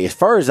 Right. As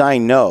far as I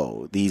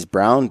know, these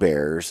brown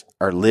bears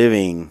are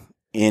living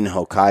in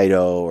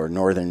Hokkaido or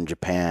northern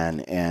Japan,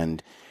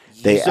 and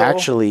they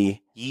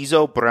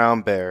Yizo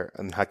brown bear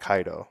in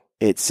Hokkaido.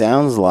 It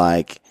sounds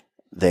like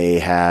they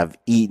have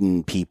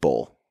eaten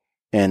people,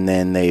 and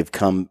then they've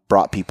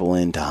brought people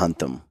in to hunt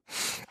them.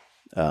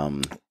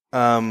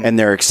 And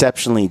they're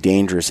exceptionally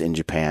dangerous in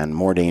Japan,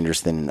 more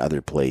dangerous than in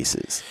other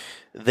places.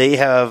 They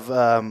have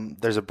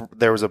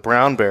there was a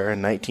brown bear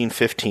in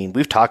 1915.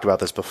 We've talked about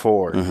this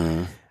before.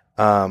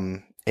 Mm-hmm.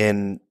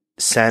 In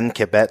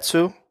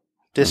Sankebetsu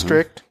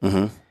district.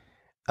 Mm-hmm.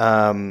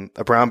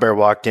 A brown bear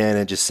walked in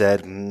and just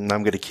said, I'm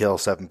going to kill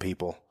 7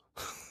 people.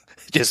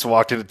 Just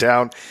walked into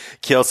town,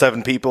 killed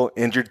 7 people,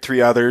 injured 3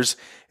 others.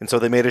 And so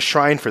they made a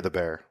shrine for the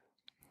bear.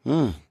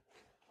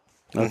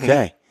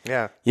 Okay.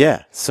 Yeah.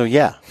 Yeah. So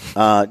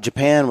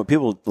Japan, a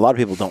lot of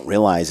people don't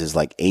realize is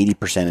like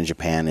 80% of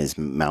Japan is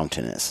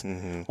mountainous.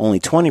 Only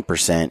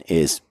 20%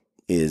 is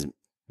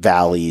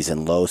valleys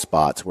and low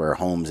spots where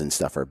homes and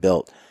stuff are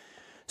built.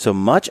 So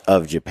much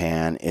of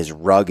Japan is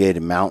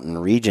rugged mountain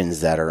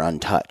regions that are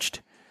untouched.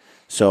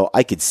 So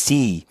I could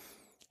see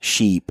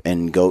sheep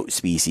and goat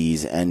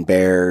species and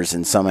bears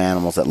and some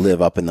animals that live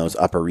up in those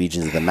upper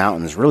regions of the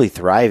mountains really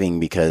thriving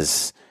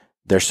because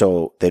they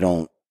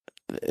don't,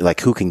 like,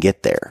 who can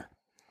get there,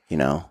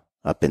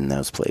 up in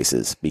those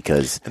places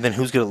because. And then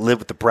who's going to live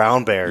with the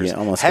brown bears? Yeah,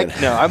 almost.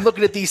 Heck no. I'm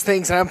looking at these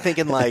things and I'm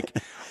thinking like,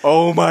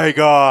 oh my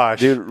gosh.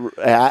 Dude,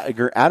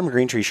 Adam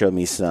Greentree showed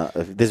me some,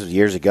 this was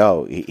years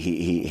ago.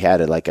 He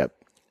had a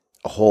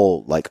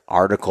whole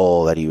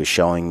article that he was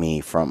showing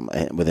me from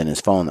within his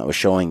phone that was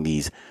showing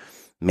these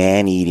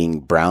man-eating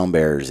brown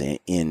bears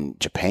in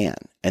Japan,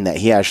 and that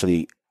he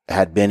actually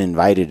had been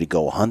invited to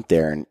go hunt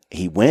there, and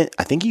he went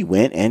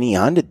and he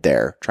hunted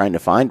there trying to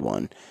find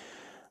one,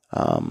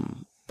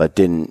 but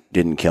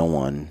didn't kill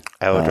one.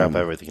 I would drop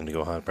everything to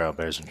go hunt brown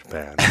bears in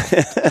Japan.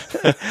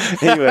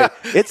 Anyway,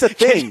 it's a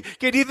thing.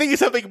 Can you think of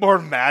something more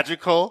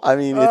magical? I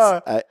mean,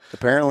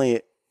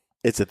 apparently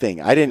it's a thing.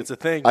 It's a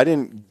thing. I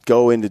didn't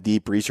go into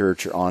deep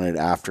research on it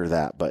after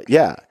that, but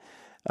yeah.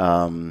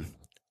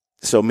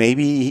 So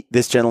maybe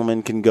this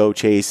gentleman can go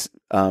chase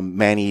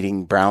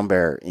man-eating brown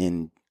bear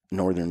in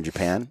northern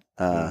Japan.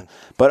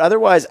 But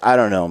otherwise, I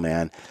don't know,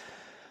 man.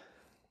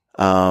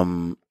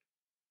 I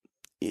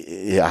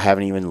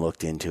haven't even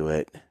looked into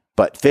it.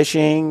 But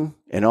fishing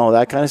and all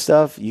that kind of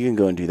stuff, you can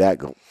go and do that.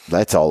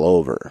 That's all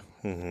over.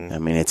 I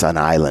mean, it's an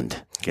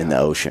island in the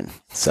ocean.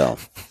 So,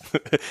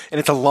 and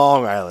it's a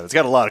long island. It's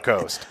got a lot of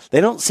coast. They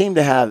don't seem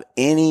to have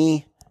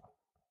any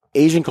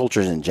Asian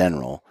cultures in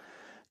general.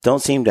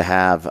 Don't seem to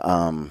have,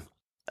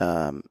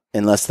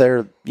 unless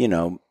they're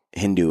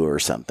Hindu or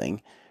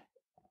something.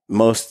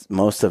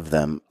 Most of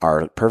them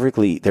are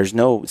perfectly. There's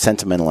no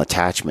sentimental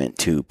attachment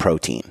to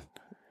protein.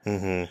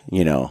 If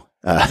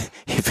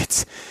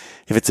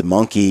it's a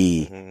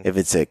monkey, if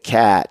it's a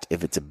cat,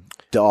 if it's a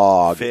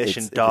dog, fish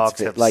and dogs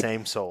have the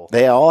same soul.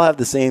 They all have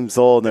the same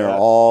soul, and they're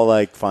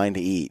all fine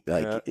to eat.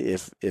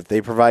 If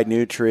they provide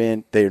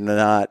nutrient, they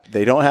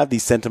don't have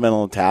these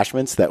sentimental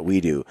attachments that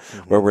we do,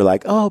 where we're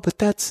like, oh, but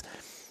that's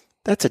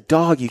a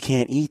dog, you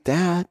can't eat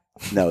that.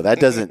 No, that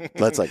doesn't.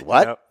 That's like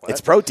what? No, what?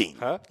 It's protein.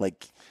 Huh?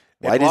 Like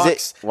why does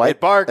it? Why it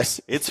barks?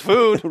 It's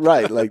food,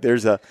 right? Like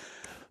there's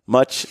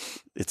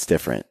it's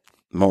different,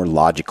 more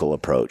logical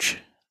approach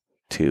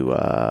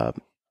to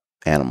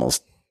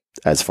animals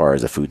as far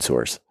as a food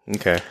source.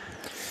 Okay.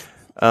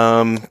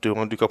 Do you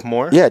want to do a couple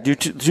more? Yeah, do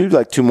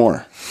 2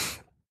 more.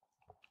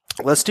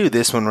 Let's do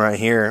this one right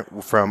here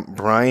from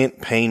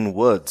Bryant Payne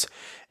Woods,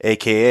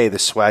 a.k.a. the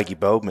Swaggy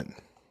Bowman.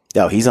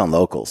 Oh, he's on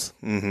Locals.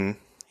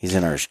 He's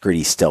in our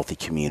Gritty Stealthy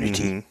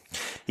community.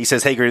 He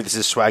says, hey, Gritty, this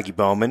is Swaggy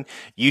Bowman.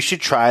 You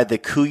should try the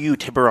Kuyu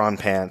Tiburon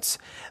pants.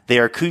 They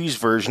are Kuyu's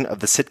version of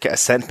the Sitka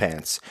Ascent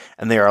pants,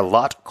 and they are a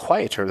lot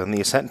quieter than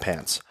the Ascent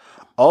pants.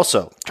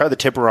 Also, try the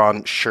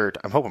Tiburon shirt.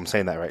 I hope I'm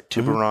saying that right.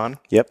 Tiburon?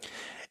 Yep.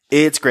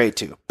 It's great,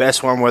 too.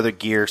 Best warm weather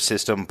gear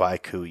system by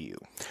Kuyu.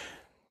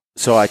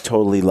 So I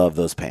totally love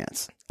those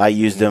pants. I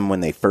used them when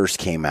they first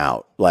came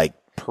out, like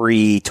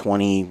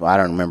pre-20, I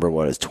don't remember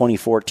what it was,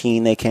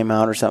 2014 they came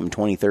out or something,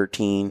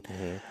 2013.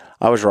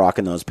 I was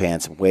rocking those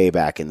pants way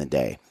back in the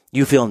day.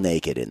 You feel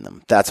naked in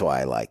them. That's why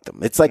I like them.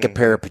 It's like a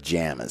pair of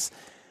pajamas.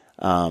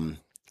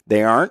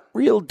 They aren't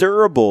real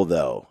durable,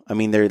 though. I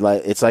mean,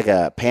 it's like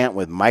a pant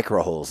with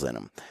micro holes in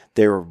them.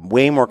 They're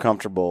way more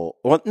comfortable.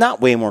 Well,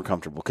 not way more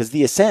comfortable, because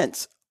the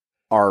Ascents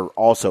are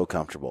also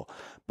comfortable.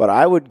 But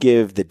I would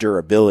give the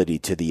durability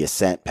to the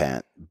Ascent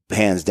pant,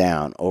 hands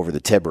down, over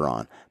the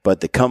Tiburon. But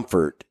the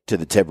comfort to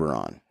the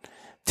Tiburon.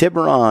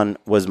 Tiburon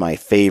was my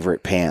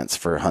favorite pants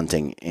for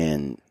hunting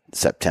in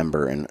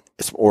September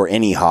or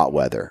any hot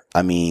weather.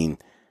 I mean,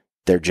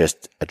 they're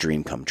just a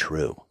dream come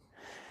true.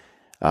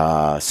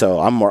 So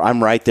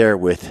I'm right there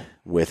with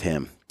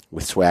him,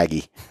 with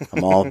Swaggy.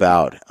 I'm all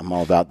about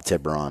the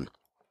Tiburon.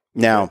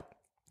 Now,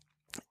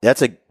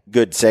 that's a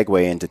good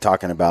segue into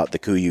talking about the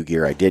Kuyu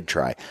gear I did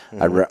try.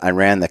 I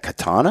ran the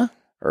Katana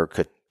or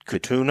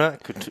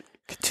Katuna,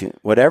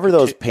 whatever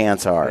those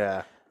pants are.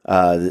 Yeah.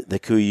 The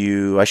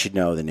Kuyu, I should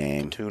know the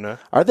name. Katuna.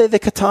 Are they the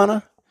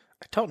Katana?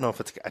 I don't know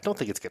I don't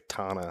think it's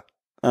Katana.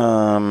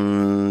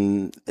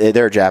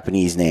 They're a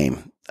Japanese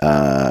name.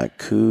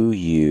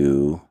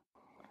 Kuyu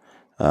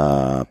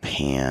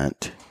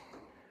pant.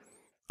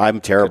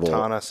 I'm terrible.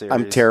 Katana series.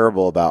 I'm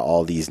terrible about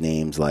all these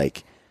names.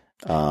 Like,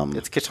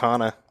 it's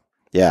Katana.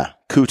 Yeah,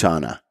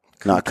 Kutana.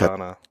 Not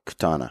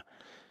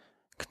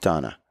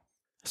Katana.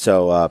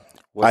 So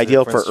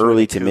ideal for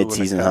early to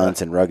mid-season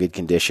hunts and rugged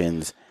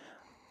conditions.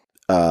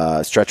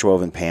 Stretch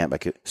woven pant.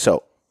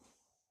 So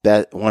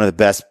that one of the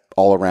best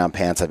all-around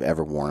pants I've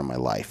ever worn in my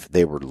life.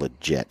 They were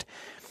legit.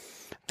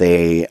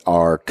 They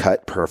are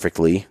cut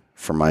perfectly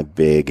for my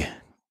big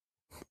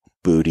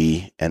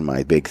booty and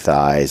my big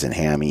thighs and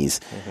hammies.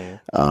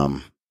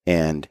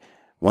 And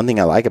one thing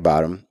I like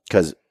about them,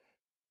 because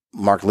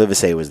Mark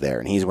Livesey was there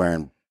and he's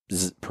wearing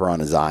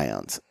Piranha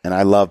Zions, and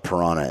I love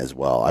Piranha as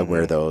well. I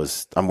wear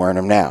those. I'm wearing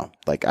them now.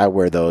 Like, I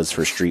wear those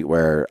for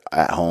streetwear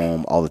at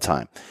home all the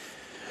time,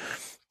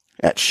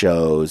 at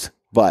shows.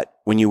 But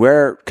when you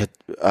wear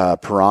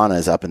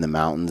Piranhas up in the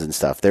mountains and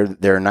stuff,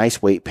 they're a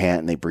nice weight pant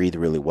and they breathe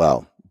really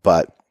well.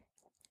 But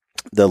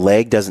the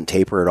leg doesn't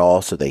taper at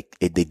all, so they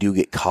do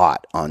get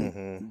caught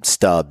on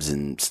stubs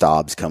and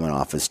stobs coming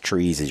off as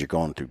trees as you're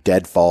going through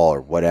deadfall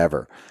or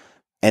whatever.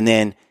 And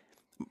then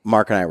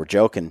Mark and I were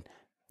joking,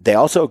 they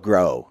also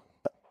grow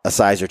a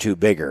size or two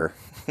bigger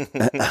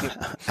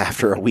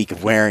after a week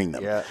of wearing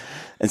them. Yeah.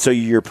 And so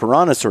your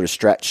Piranhas sort of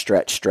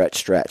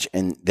stretch,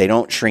 and they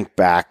don't shrink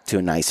back to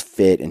a nice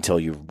fit until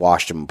you've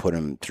washed them and put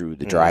them through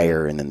the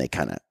dryer, and then they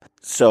kind of...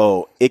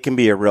 So it can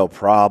be a real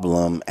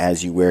problem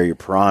as you wear your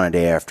Piranha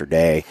day after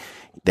day.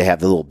 They have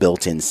the little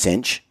built-in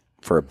cinch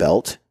for a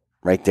belt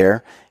right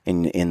there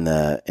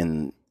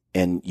and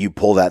you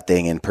pull that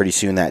thing, and pretty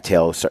soon that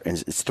tail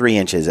it's 3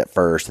 inches at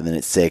first, and then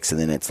it's 6, and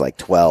then it's like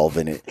 12,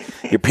 and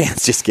your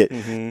pants just get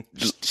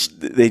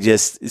they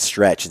just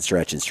stretch and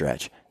stretch and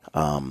stretch,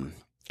 and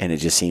it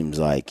just seems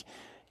like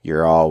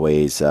you're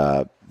always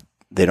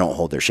they don't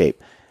hold their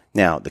shape.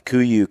 Now the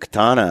Kuiu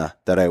Katana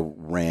that I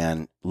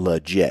ran,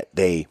 legit,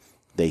 they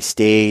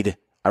stayed.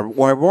 I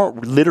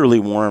literally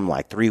wore them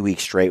like 3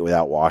 weeks straight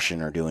without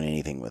washing or doing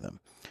anything with them.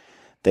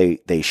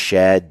 They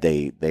shed,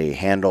 they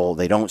handle,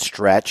 they don't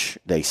stretch,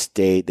 they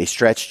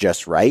stretch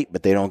just right,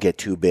 but they don't get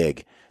too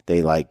big.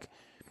 They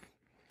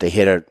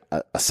hit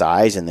a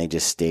size and they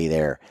just stay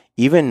there.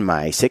 Even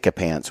my Sitka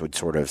pants would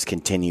sort of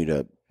continue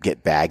to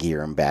get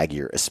baggier and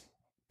baggier,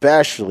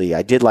 especially,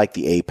 I did like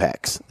the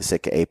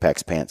Sitka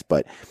Apex pants,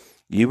 but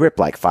you rip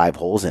like 5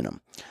 holes in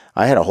them.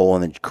 I had a hole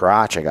in the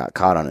crotch, I got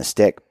caught on a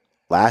stick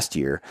last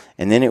year,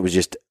 and then it was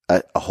just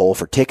a hole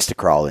for ticks to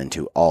crawl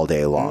into all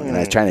day long. And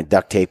I was trying to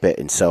duct tape it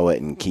and sew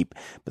it and but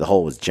the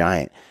hole was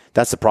giant.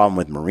 That's the problem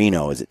with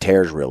merino, is it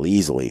tears real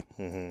easily,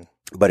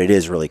 but it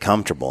is really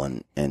comfortable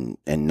and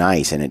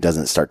nice, and it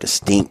doesn't start to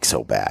stink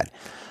so bad.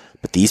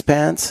 But these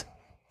pants,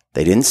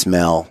 they didn't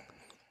smell.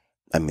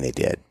 I mean, they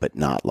did, but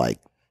not like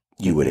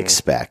you would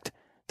expect.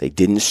 They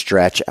didn't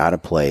stretch out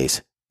of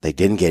place. They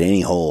didn't get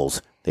any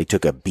holes. They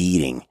took a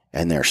beating,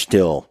 and they're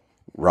still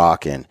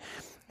rocking.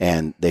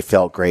 And they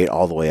felt great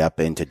all the way up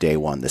into day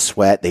one. The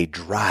sweat, they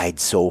dried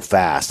so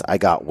fast. I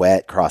got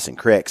wet crossing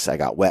creeks. I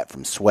got wet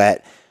from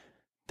sweat.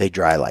 They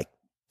dry like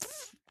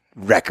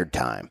record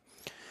time.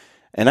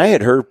 And I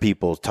had heard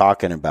people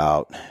talking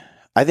about,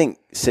 I think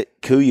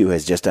Kuiu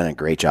has just done a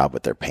great job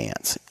with their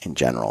pants in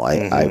general.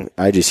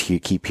 I just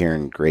keep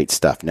hearing great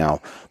stuff. Now,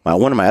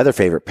 one of my other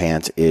favorite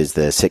pants is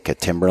the Sitka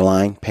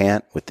Timberline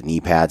pant with the knee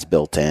pads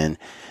built in,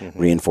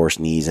 reinforced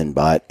knees and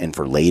butt. And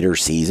for later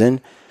season,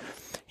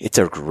 it's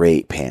a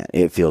great pant.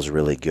 It feels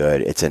really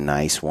good. It's a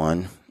nice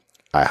one.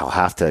 I'll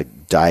have to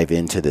dive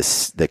into the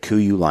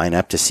Kuiu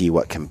lineup to see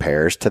what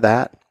compares to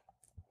that.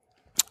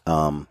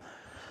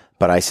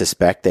 But I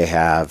suspect they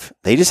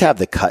just have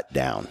the cut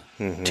down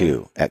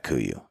too at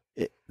Kuiu.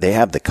 They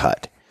have the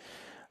cut.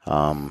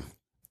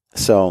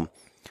 So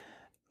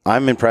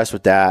I'm impressed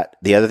with that.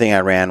 The other thing I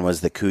ran was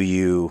the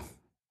Kuiu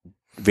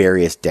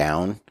various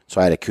down.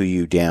 So I had a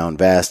Kuiu down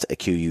vest, a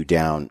Kuiu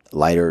down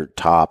lighter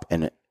top,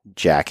 and a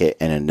jacket,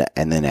 and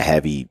then a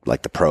heavy,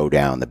 like the pro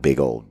down, the big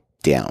old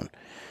down.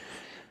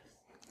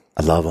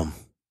 I love them.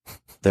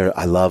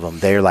 I love them.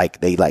 They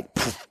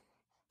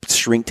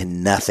shrink to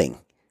nothing.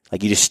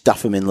 Like, you just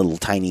stuff them in little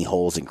tiny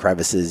holes and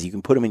crevices. You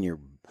can put them in your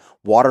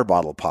water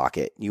bottle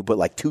pocket. You put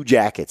like 2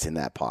 jackets in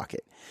that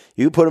pocket.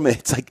 You put them in,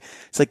 it's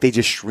like they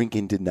just shrink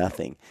into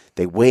nothing.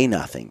 They weigh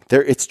nothing.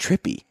 It's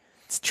trippy.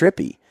 It's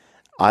trippy.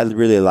 I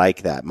really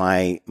like that.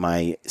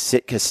 My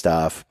Sitka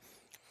stuff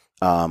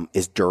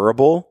is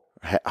durable,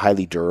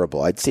 highly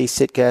durable. I'd say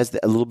Sitka has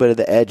a little bit of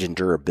the edge in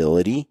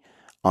durability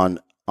on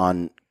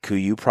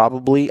Kuiu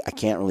probably. I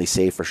can't really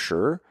say for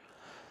sure,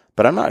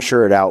 but I'm not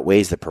sure it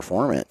outweighs the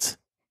performance.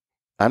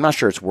 I'm not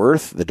sure it's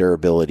worth the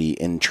durability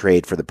in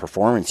trade for the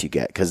performance you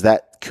get, because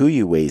that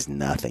Kuiu weighs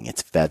nothing.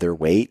 It's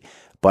featherweight,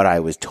 but I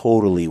was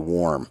totally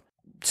warm,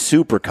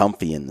 super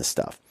comfy in the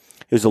stuff.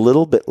 It was a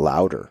little bit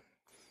louder,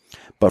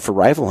 but for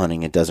rifle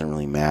hunting, it doesn't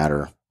really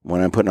matter.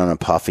 When I'm putting on a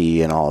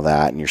puffy and all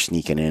that, and you're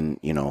sneaking in,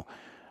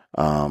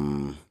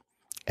 and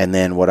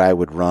then what I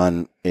would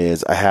run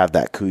is I have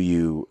that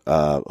Kuiu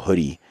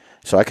hoodie.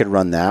 So I could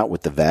run that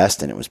with the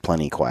vest, and it was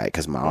plenty quiet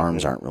because my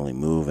arms aren't really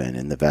moving,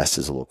 and the vest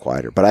is a little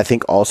quieter. But I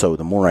think also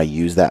the more I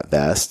use that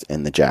vest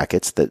and the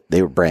jackets, that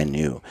they were brand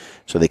new,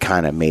 so they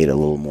kind of made a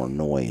little more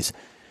noise.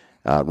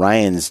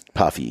 Ryan's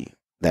puffy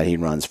that he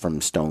runs from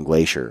Stone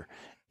Glacier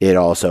it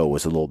also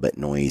was a little bit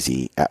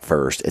noisy at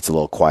first. It's a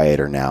little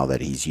quieter now that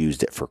he's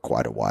used it for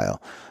quite a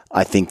while.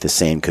 I think the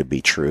same could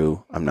be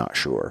true. I'm not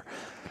sure.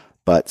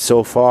 But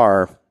so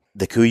far,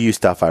 the Kuiu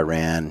stuff I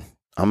ran,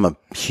 I'm a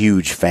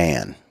huge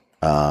fan.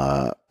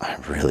 I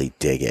really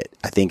dig it.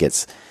 I think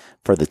it's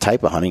for the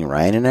type of hunting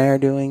Ryan and I are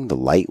doing, the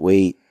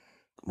lightweight,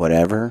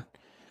 whatever.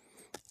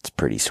 It's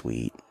pretty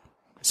sweet.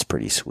 It's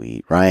pretty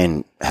sweet.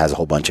 Ryan has a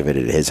whole bunch of it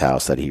at his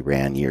house that he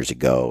ran years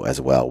ago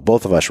as well.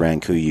 Both of us ran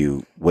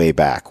Kuiu way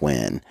back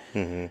when.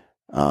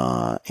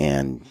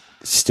 And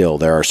still,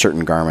 there are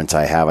certain garments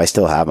I have. I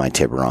still have my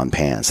Tiburon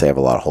pants. They have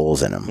a lot of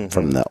holes in them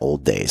from the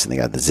old days, and they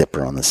got the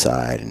zipper on the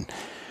side.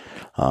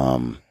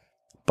 And,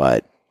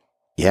 but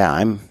yeah,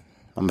 I'm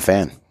a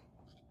fan.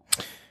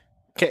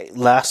 Okay,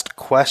 last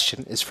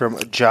question is from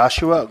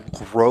Joshua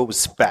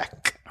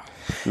Grosbeck.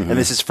 And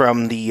this is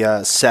from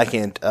the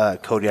second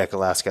Kodiak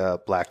Alaska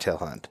blacktail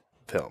hunt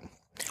film.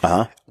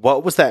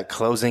 What was that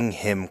closing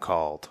hymn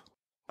called?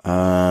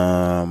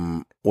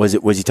 Was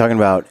he talking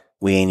about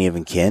We Ain't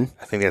Even Kin?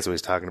 I think that's what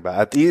he's talking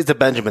about. It's a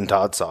Benjamin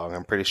Todd song,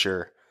 I'm pretty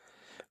sure.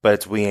 But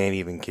it's We Ain't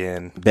Even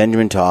Kin.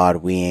 Benjamin Todd,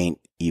 We Ain't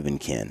Even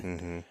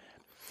Kin.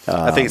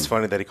 I think it's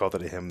funny that he called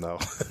it a hymn, though.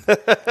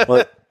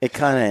 Well, it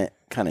kind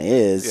of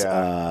is.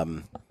 Yeah.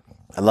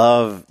 I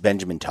love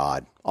Benjamin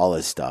Todd. All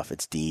his stuff.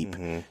 It's deep,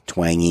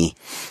 twangy,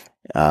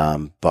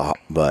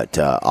 but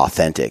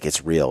authentic.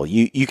 It's real.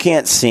 You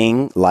can't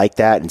sing like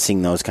that and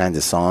sing those kinds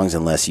of songs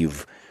unless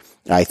you've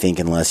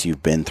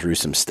been through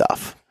some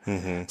stuff.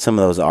 Some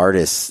of those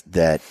artists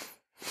that,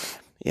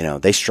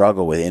 they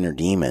struggle with inner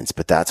demons,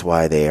 but that's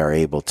why they are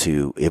able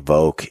to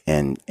evoke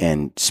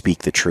and speak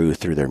the truth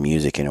through their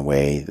music in a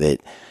way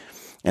that,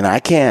 and I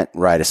can't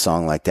write a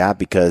song like that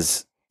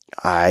because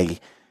I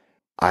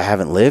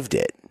haven't lived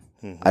it.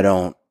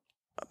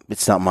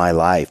 It's not my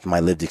life,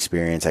 my lived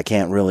experience. I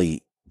can't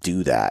really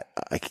do that.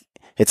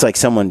 It's like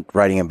someone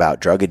writing about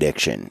drug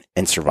addiction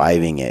and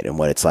surviving it and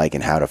what it's like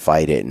and how to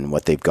fight it and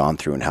what they've gone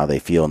through and how they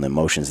feel and the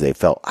emotions they've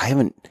felt. I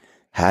haven't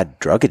had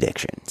drug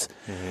addictions.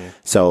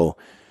 So,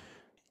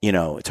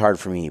 it's hard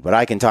for me, but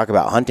I can talk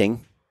about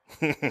hunting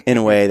in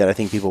a way that I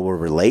think people will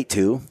relate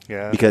to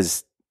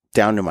because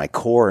down to my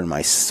core and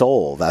my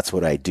soul, that's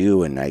what I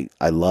do. And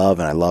I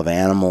love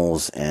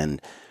animals. And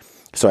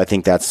so I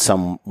think that's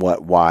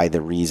somewhat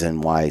the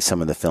reason why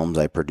some of the films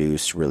I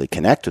produce really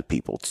connect with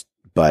people.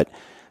 But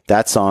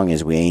that song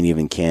is We Ain't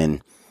Even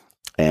Kin.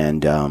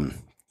 And,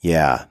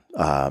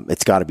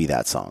 it's got to be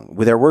that song.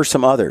 There were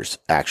some others,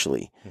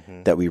 actually,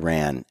 that we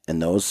ran.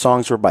 And those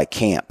songs were by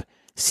Camp,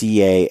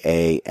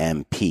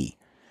 Caamp.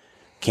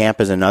 Camp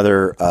is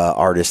another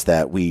artist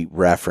that we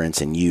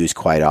reference and use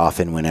quite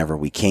often whenever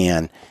we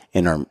can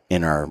in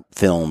our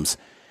films.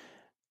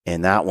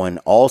 And that one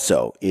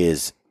also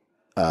is...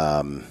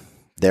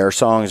 their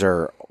songs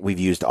we've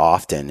used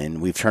often,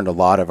 and we've turned a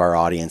lot of our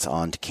audience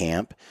on to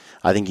Camp.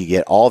 I think you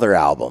get all their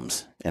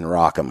albums and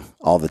rock them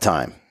all the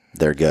time.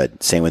 They're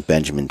good. Same with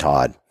Benjamin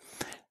Todd.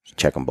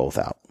 Check them both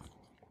out.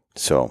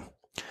 So, what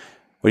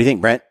do you think,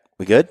 Brent?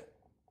 We good?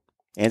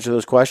 Answer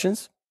those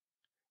questions?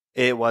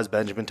 It was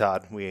Benjamin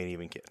Todd. We Ain't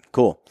Even Kidding.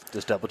 Cool.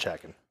 Just double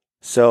checking.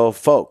 So,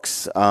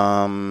 folks,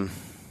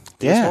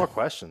 There's more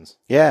questions.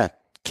 Yeah.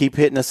 Keep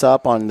hitting us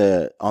up on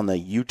the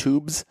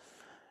YouTubes.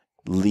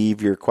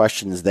 Leave your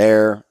questions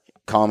there,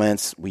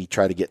 comments. We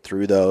try to get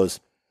through those.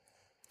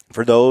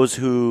 For those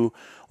who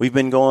we've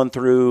been going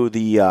through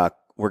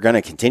we're going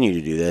to continue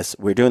to do this.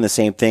 We're doing the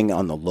same thing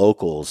on the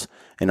locals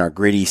in our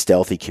Gritty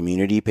Stealthy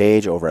Community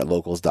page over at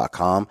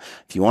locals.com.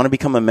 If you want to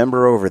become a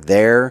member over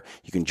there,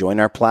 you can join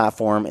our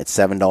platform. It's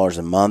 $7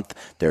 a month.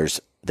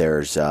 There's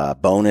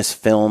bonus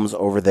films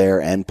over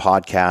there and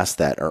podcasts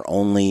that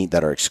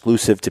are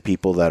exclusive to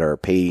people that are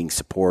paying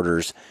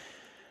supporters.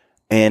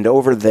 And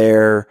over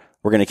there,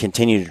 we're going to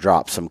continue to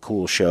drop some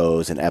cool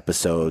shows and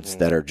episodes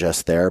that are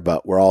just there,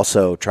 but we're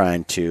also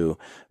trying to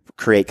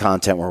create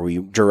content where we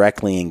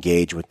directly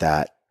engage with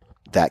that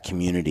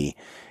community.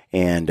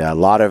 And a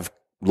lot of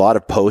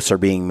posts are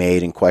being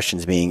made and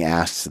questions being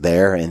asked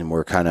there, and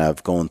we're kind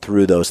of going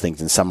through those things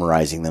and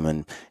summarizing them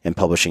and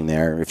publishing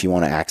there. If you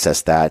want to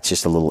access that, it's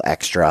just a little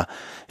extra.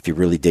 If you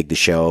really dig the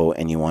show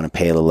and you want to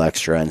pay a little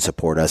extra and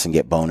support us and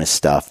get bonus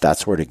stuff,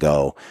 that's where to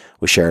go.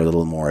 We share a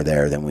little more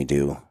there than we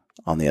do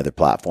on the other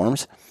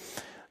platforms.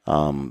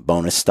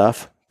 Bonus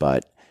stuff,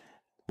 but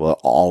we'll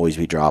always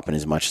be dropping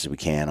as much as we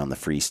can on the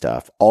free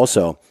stuff.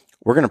 Also,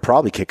 we're going to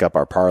probably kick up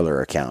our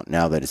Parler account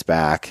now that it's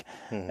back.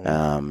 And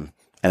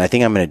I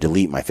think I'm going to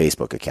delete my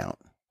Facebook account.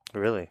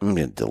 Really? I'm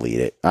going to delete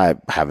it. I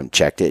haven't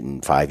checked it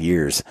in 5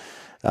 years.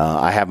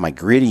 I have my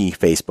Gritty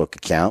Facebook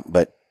account,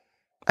 but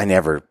I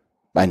never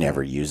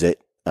use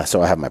it.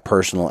 So I have my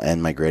personal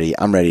and my Gritty.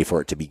 I'm ready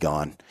for it to be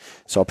gone.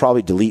 So I'll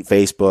probably delete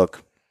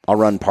Facebook. I'll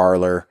run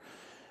Parler.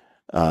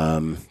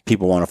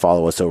 People want to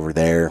follow us over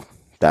there.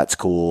 That's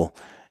cool.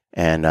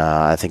 And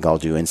I think I'll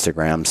do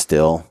Instagram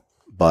still.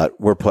 But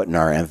we're putting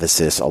our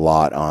emphasis a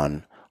lot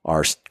on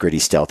our Gritty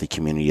Stealthy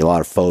Community. A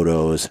lot of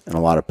photos and a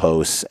lot of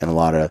posts and a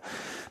lot of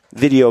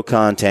video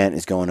content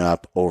is going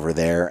up over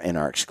there in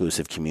our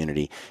exclusive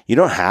community. You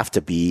don't have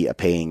to be a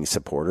paying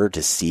supporter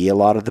to see a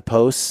lot of the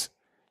posts.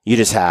 You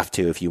just have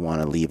to if you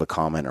want to leave a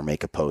comment or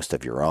make a post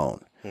of your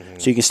own.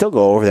 So you can still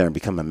go over there and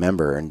become a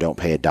member and don't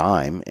pay a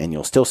dime, and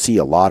you'll still see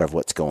a lot of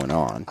what's going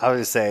on. I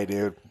would say,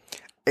 dude,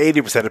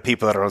 80% of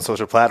people that are on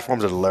social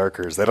platforms are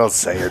lurkers. They don't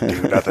say or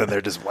do nothing.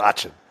 They're just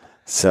watching.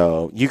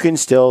 So you can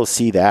still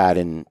see that,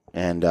 and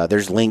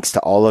there's links to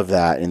all of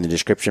that in the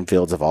description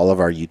fields of all of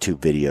our YouTube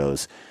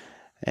videos.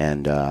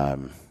 And,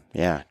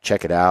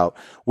 check it out.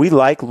 We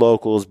like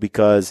locals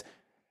because,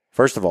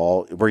 first of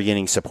all, we're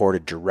getting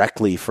supported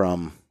directly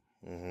from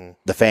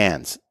the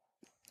fans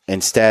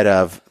instead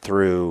of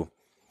through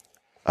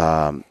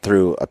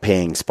a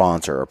paying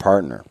sponsor or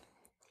partner.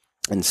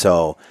 And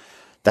so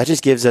that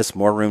just gives us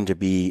more room to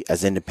be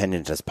as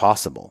independent as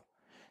possible.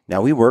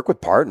 Now, we work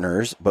with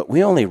partners, but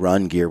we only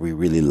run gear we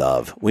really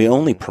love. We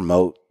only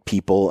promote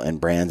people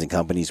and brands and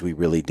companies we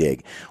really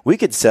dig. We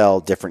could sell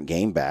different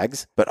game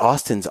bags, but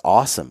Austin's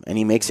awesome, and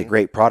he makes a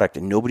great product,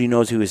 and nobody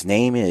knows who his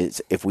name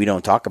is if we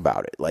don't talk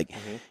about it. Like,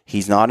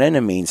 he's not in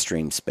a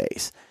mainstream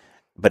space,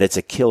 but it's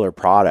a killer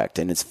product,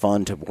 and it's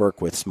fun to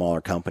work with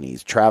smaller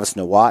companies. Travis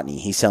Nowotny,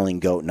 he's selling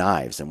goat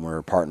knives, and we're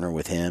a partner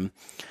with him.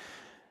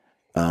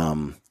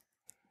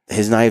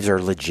 His knives are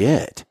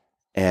legit,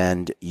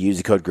 and use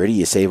the code GRITTY,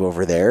 you save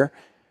over there.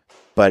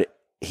 But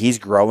he's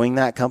growing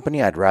that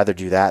company. I'd rather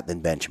do that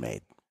than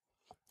Benchmade.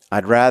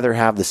 I'd rather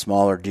have the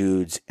smaller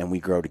dudes and we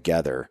grow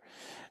together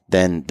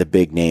than the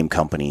big name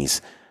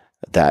companies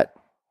that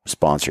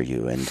sponsor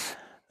you. And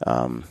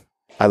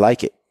I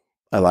like it.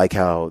 I like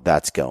how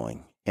that's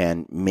going.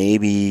 And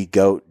maybe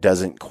GOAT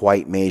doesn't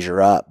quite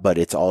measure up, but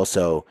it's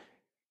also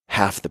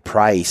half the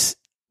price,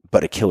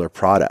 but a killer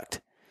product.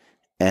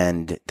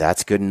 And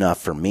that's good enough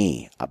for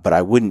me. But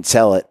I wouldn't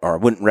sell it, or I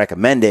wouldn't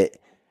recommend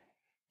it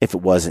if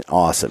it wasn't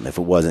awesome, if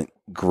it wasn't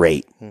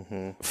great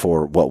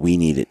for what we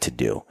need it to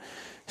do.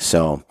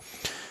 So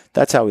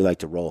that's how we like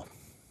to roll.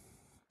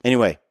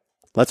 Anyway,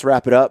 let's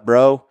wrap it up,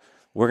 bro.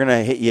 We're going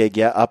to hit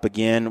you up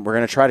again. We're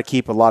going to try to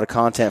keep a lot of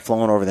content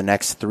flowing over the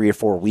next 3 or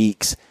 4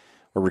 weeks.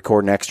 We're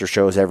recording extra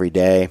shows every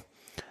day.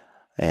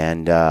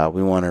 And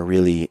we want to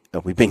really,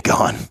 we've been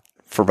gone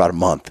for about a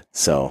month.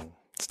 So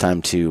it's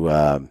time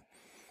to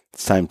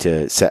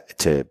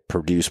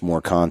produce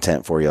more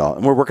content for y'all.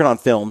 And we're working on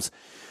films.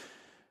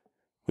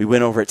 We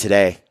went over it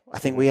today. I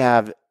think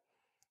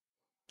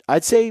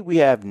I'd say we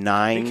have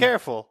 9. Be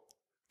careful.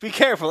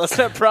 Let's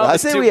not promise I'd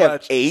say too we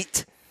much. have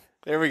 8.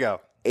 There we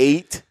go.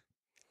 8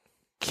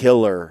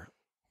 killer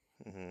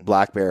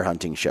black bear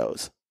hunting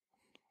shows.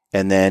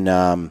 And then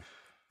I'm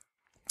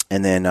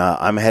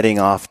heading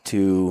off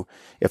to,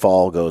 if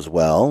all goes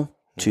well,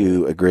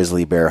 to a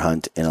grizzly bear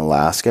hunt in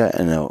Alaska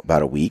in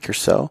about a week or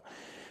so.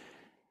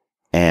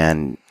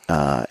 And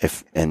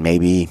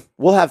maybe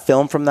we'll have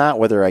film from that,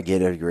 whether I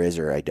get a grizz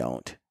or I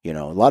don't. You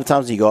know, a lot of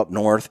times when you go up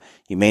north,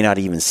 you may not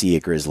even see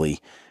a grizzly,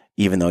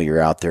 even though you're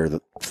out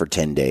there for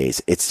 10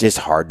 days. It's just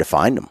hard to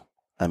find them.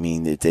 I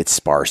mean, it's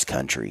sparse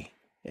country.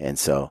 And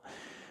so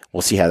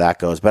we'll see how that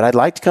goes. But I'd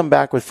like to come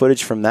back with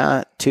footage from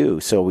that too.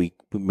 So we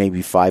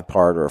maybe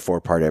 5-part or a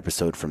 4-part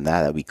episode from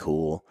that. That'd be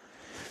cool.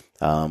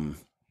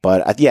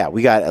 But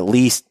we got at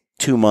least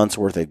 2 months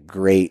worth of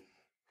great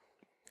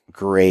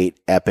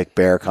epic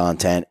bear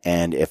content.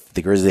 And if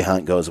the grizzly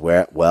hunt goes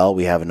well,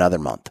 we have another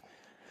month.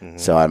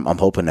 So I'm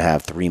hoping to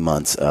have 3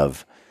 months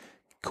of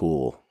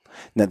cool.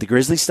 Now the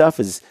grizzly stuff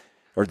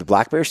or the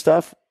black bear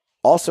stuff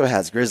also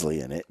has grizzly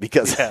in it,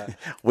 because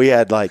we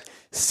had like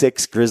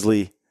 6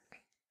 grizzly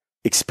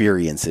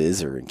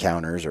experiences or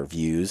encounters or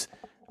views,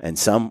 and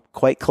some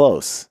quite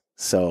close.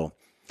 So,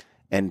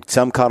 and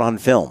some caught on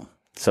film.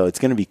 So it's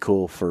going to be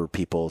cool for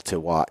people to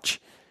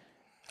watch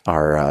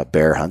our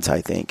bear hunts.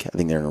 I think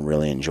they're going to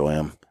really enjoy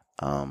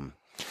them.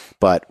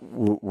 But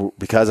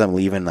because I'm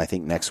leaving, I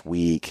think next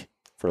week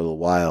for a little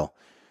while,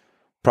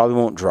 probably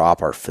won't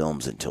drop our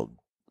films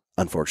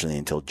unfortunately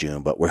until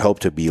June. But we hope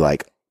to be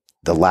like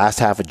the last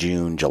half of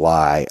June,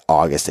 July,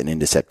 August, and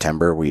into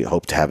September. We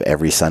hope to have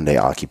every Sunday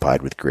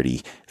occupied with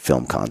gritty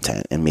film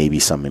content, and maybe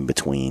some in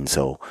between.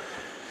 So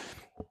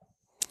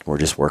we're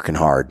just working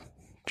hard,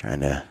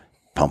 trying to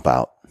pump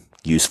out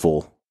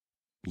useful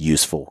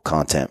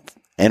content,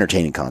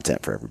 entertaining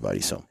content for everybody.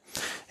 So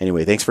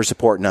anyway, thanks for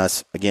supporting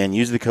us. Again,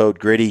 use the code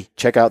GRITTY.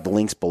 Check out the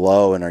links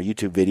below in our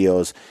YouTube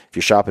videos. If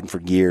you're shopping for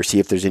gear, see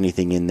if there's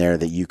anything in there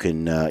that you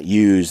can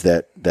use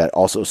that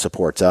also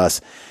supports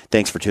us.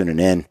 Thanks for tuning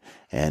in.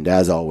 And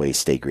as always,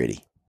 stay gritty.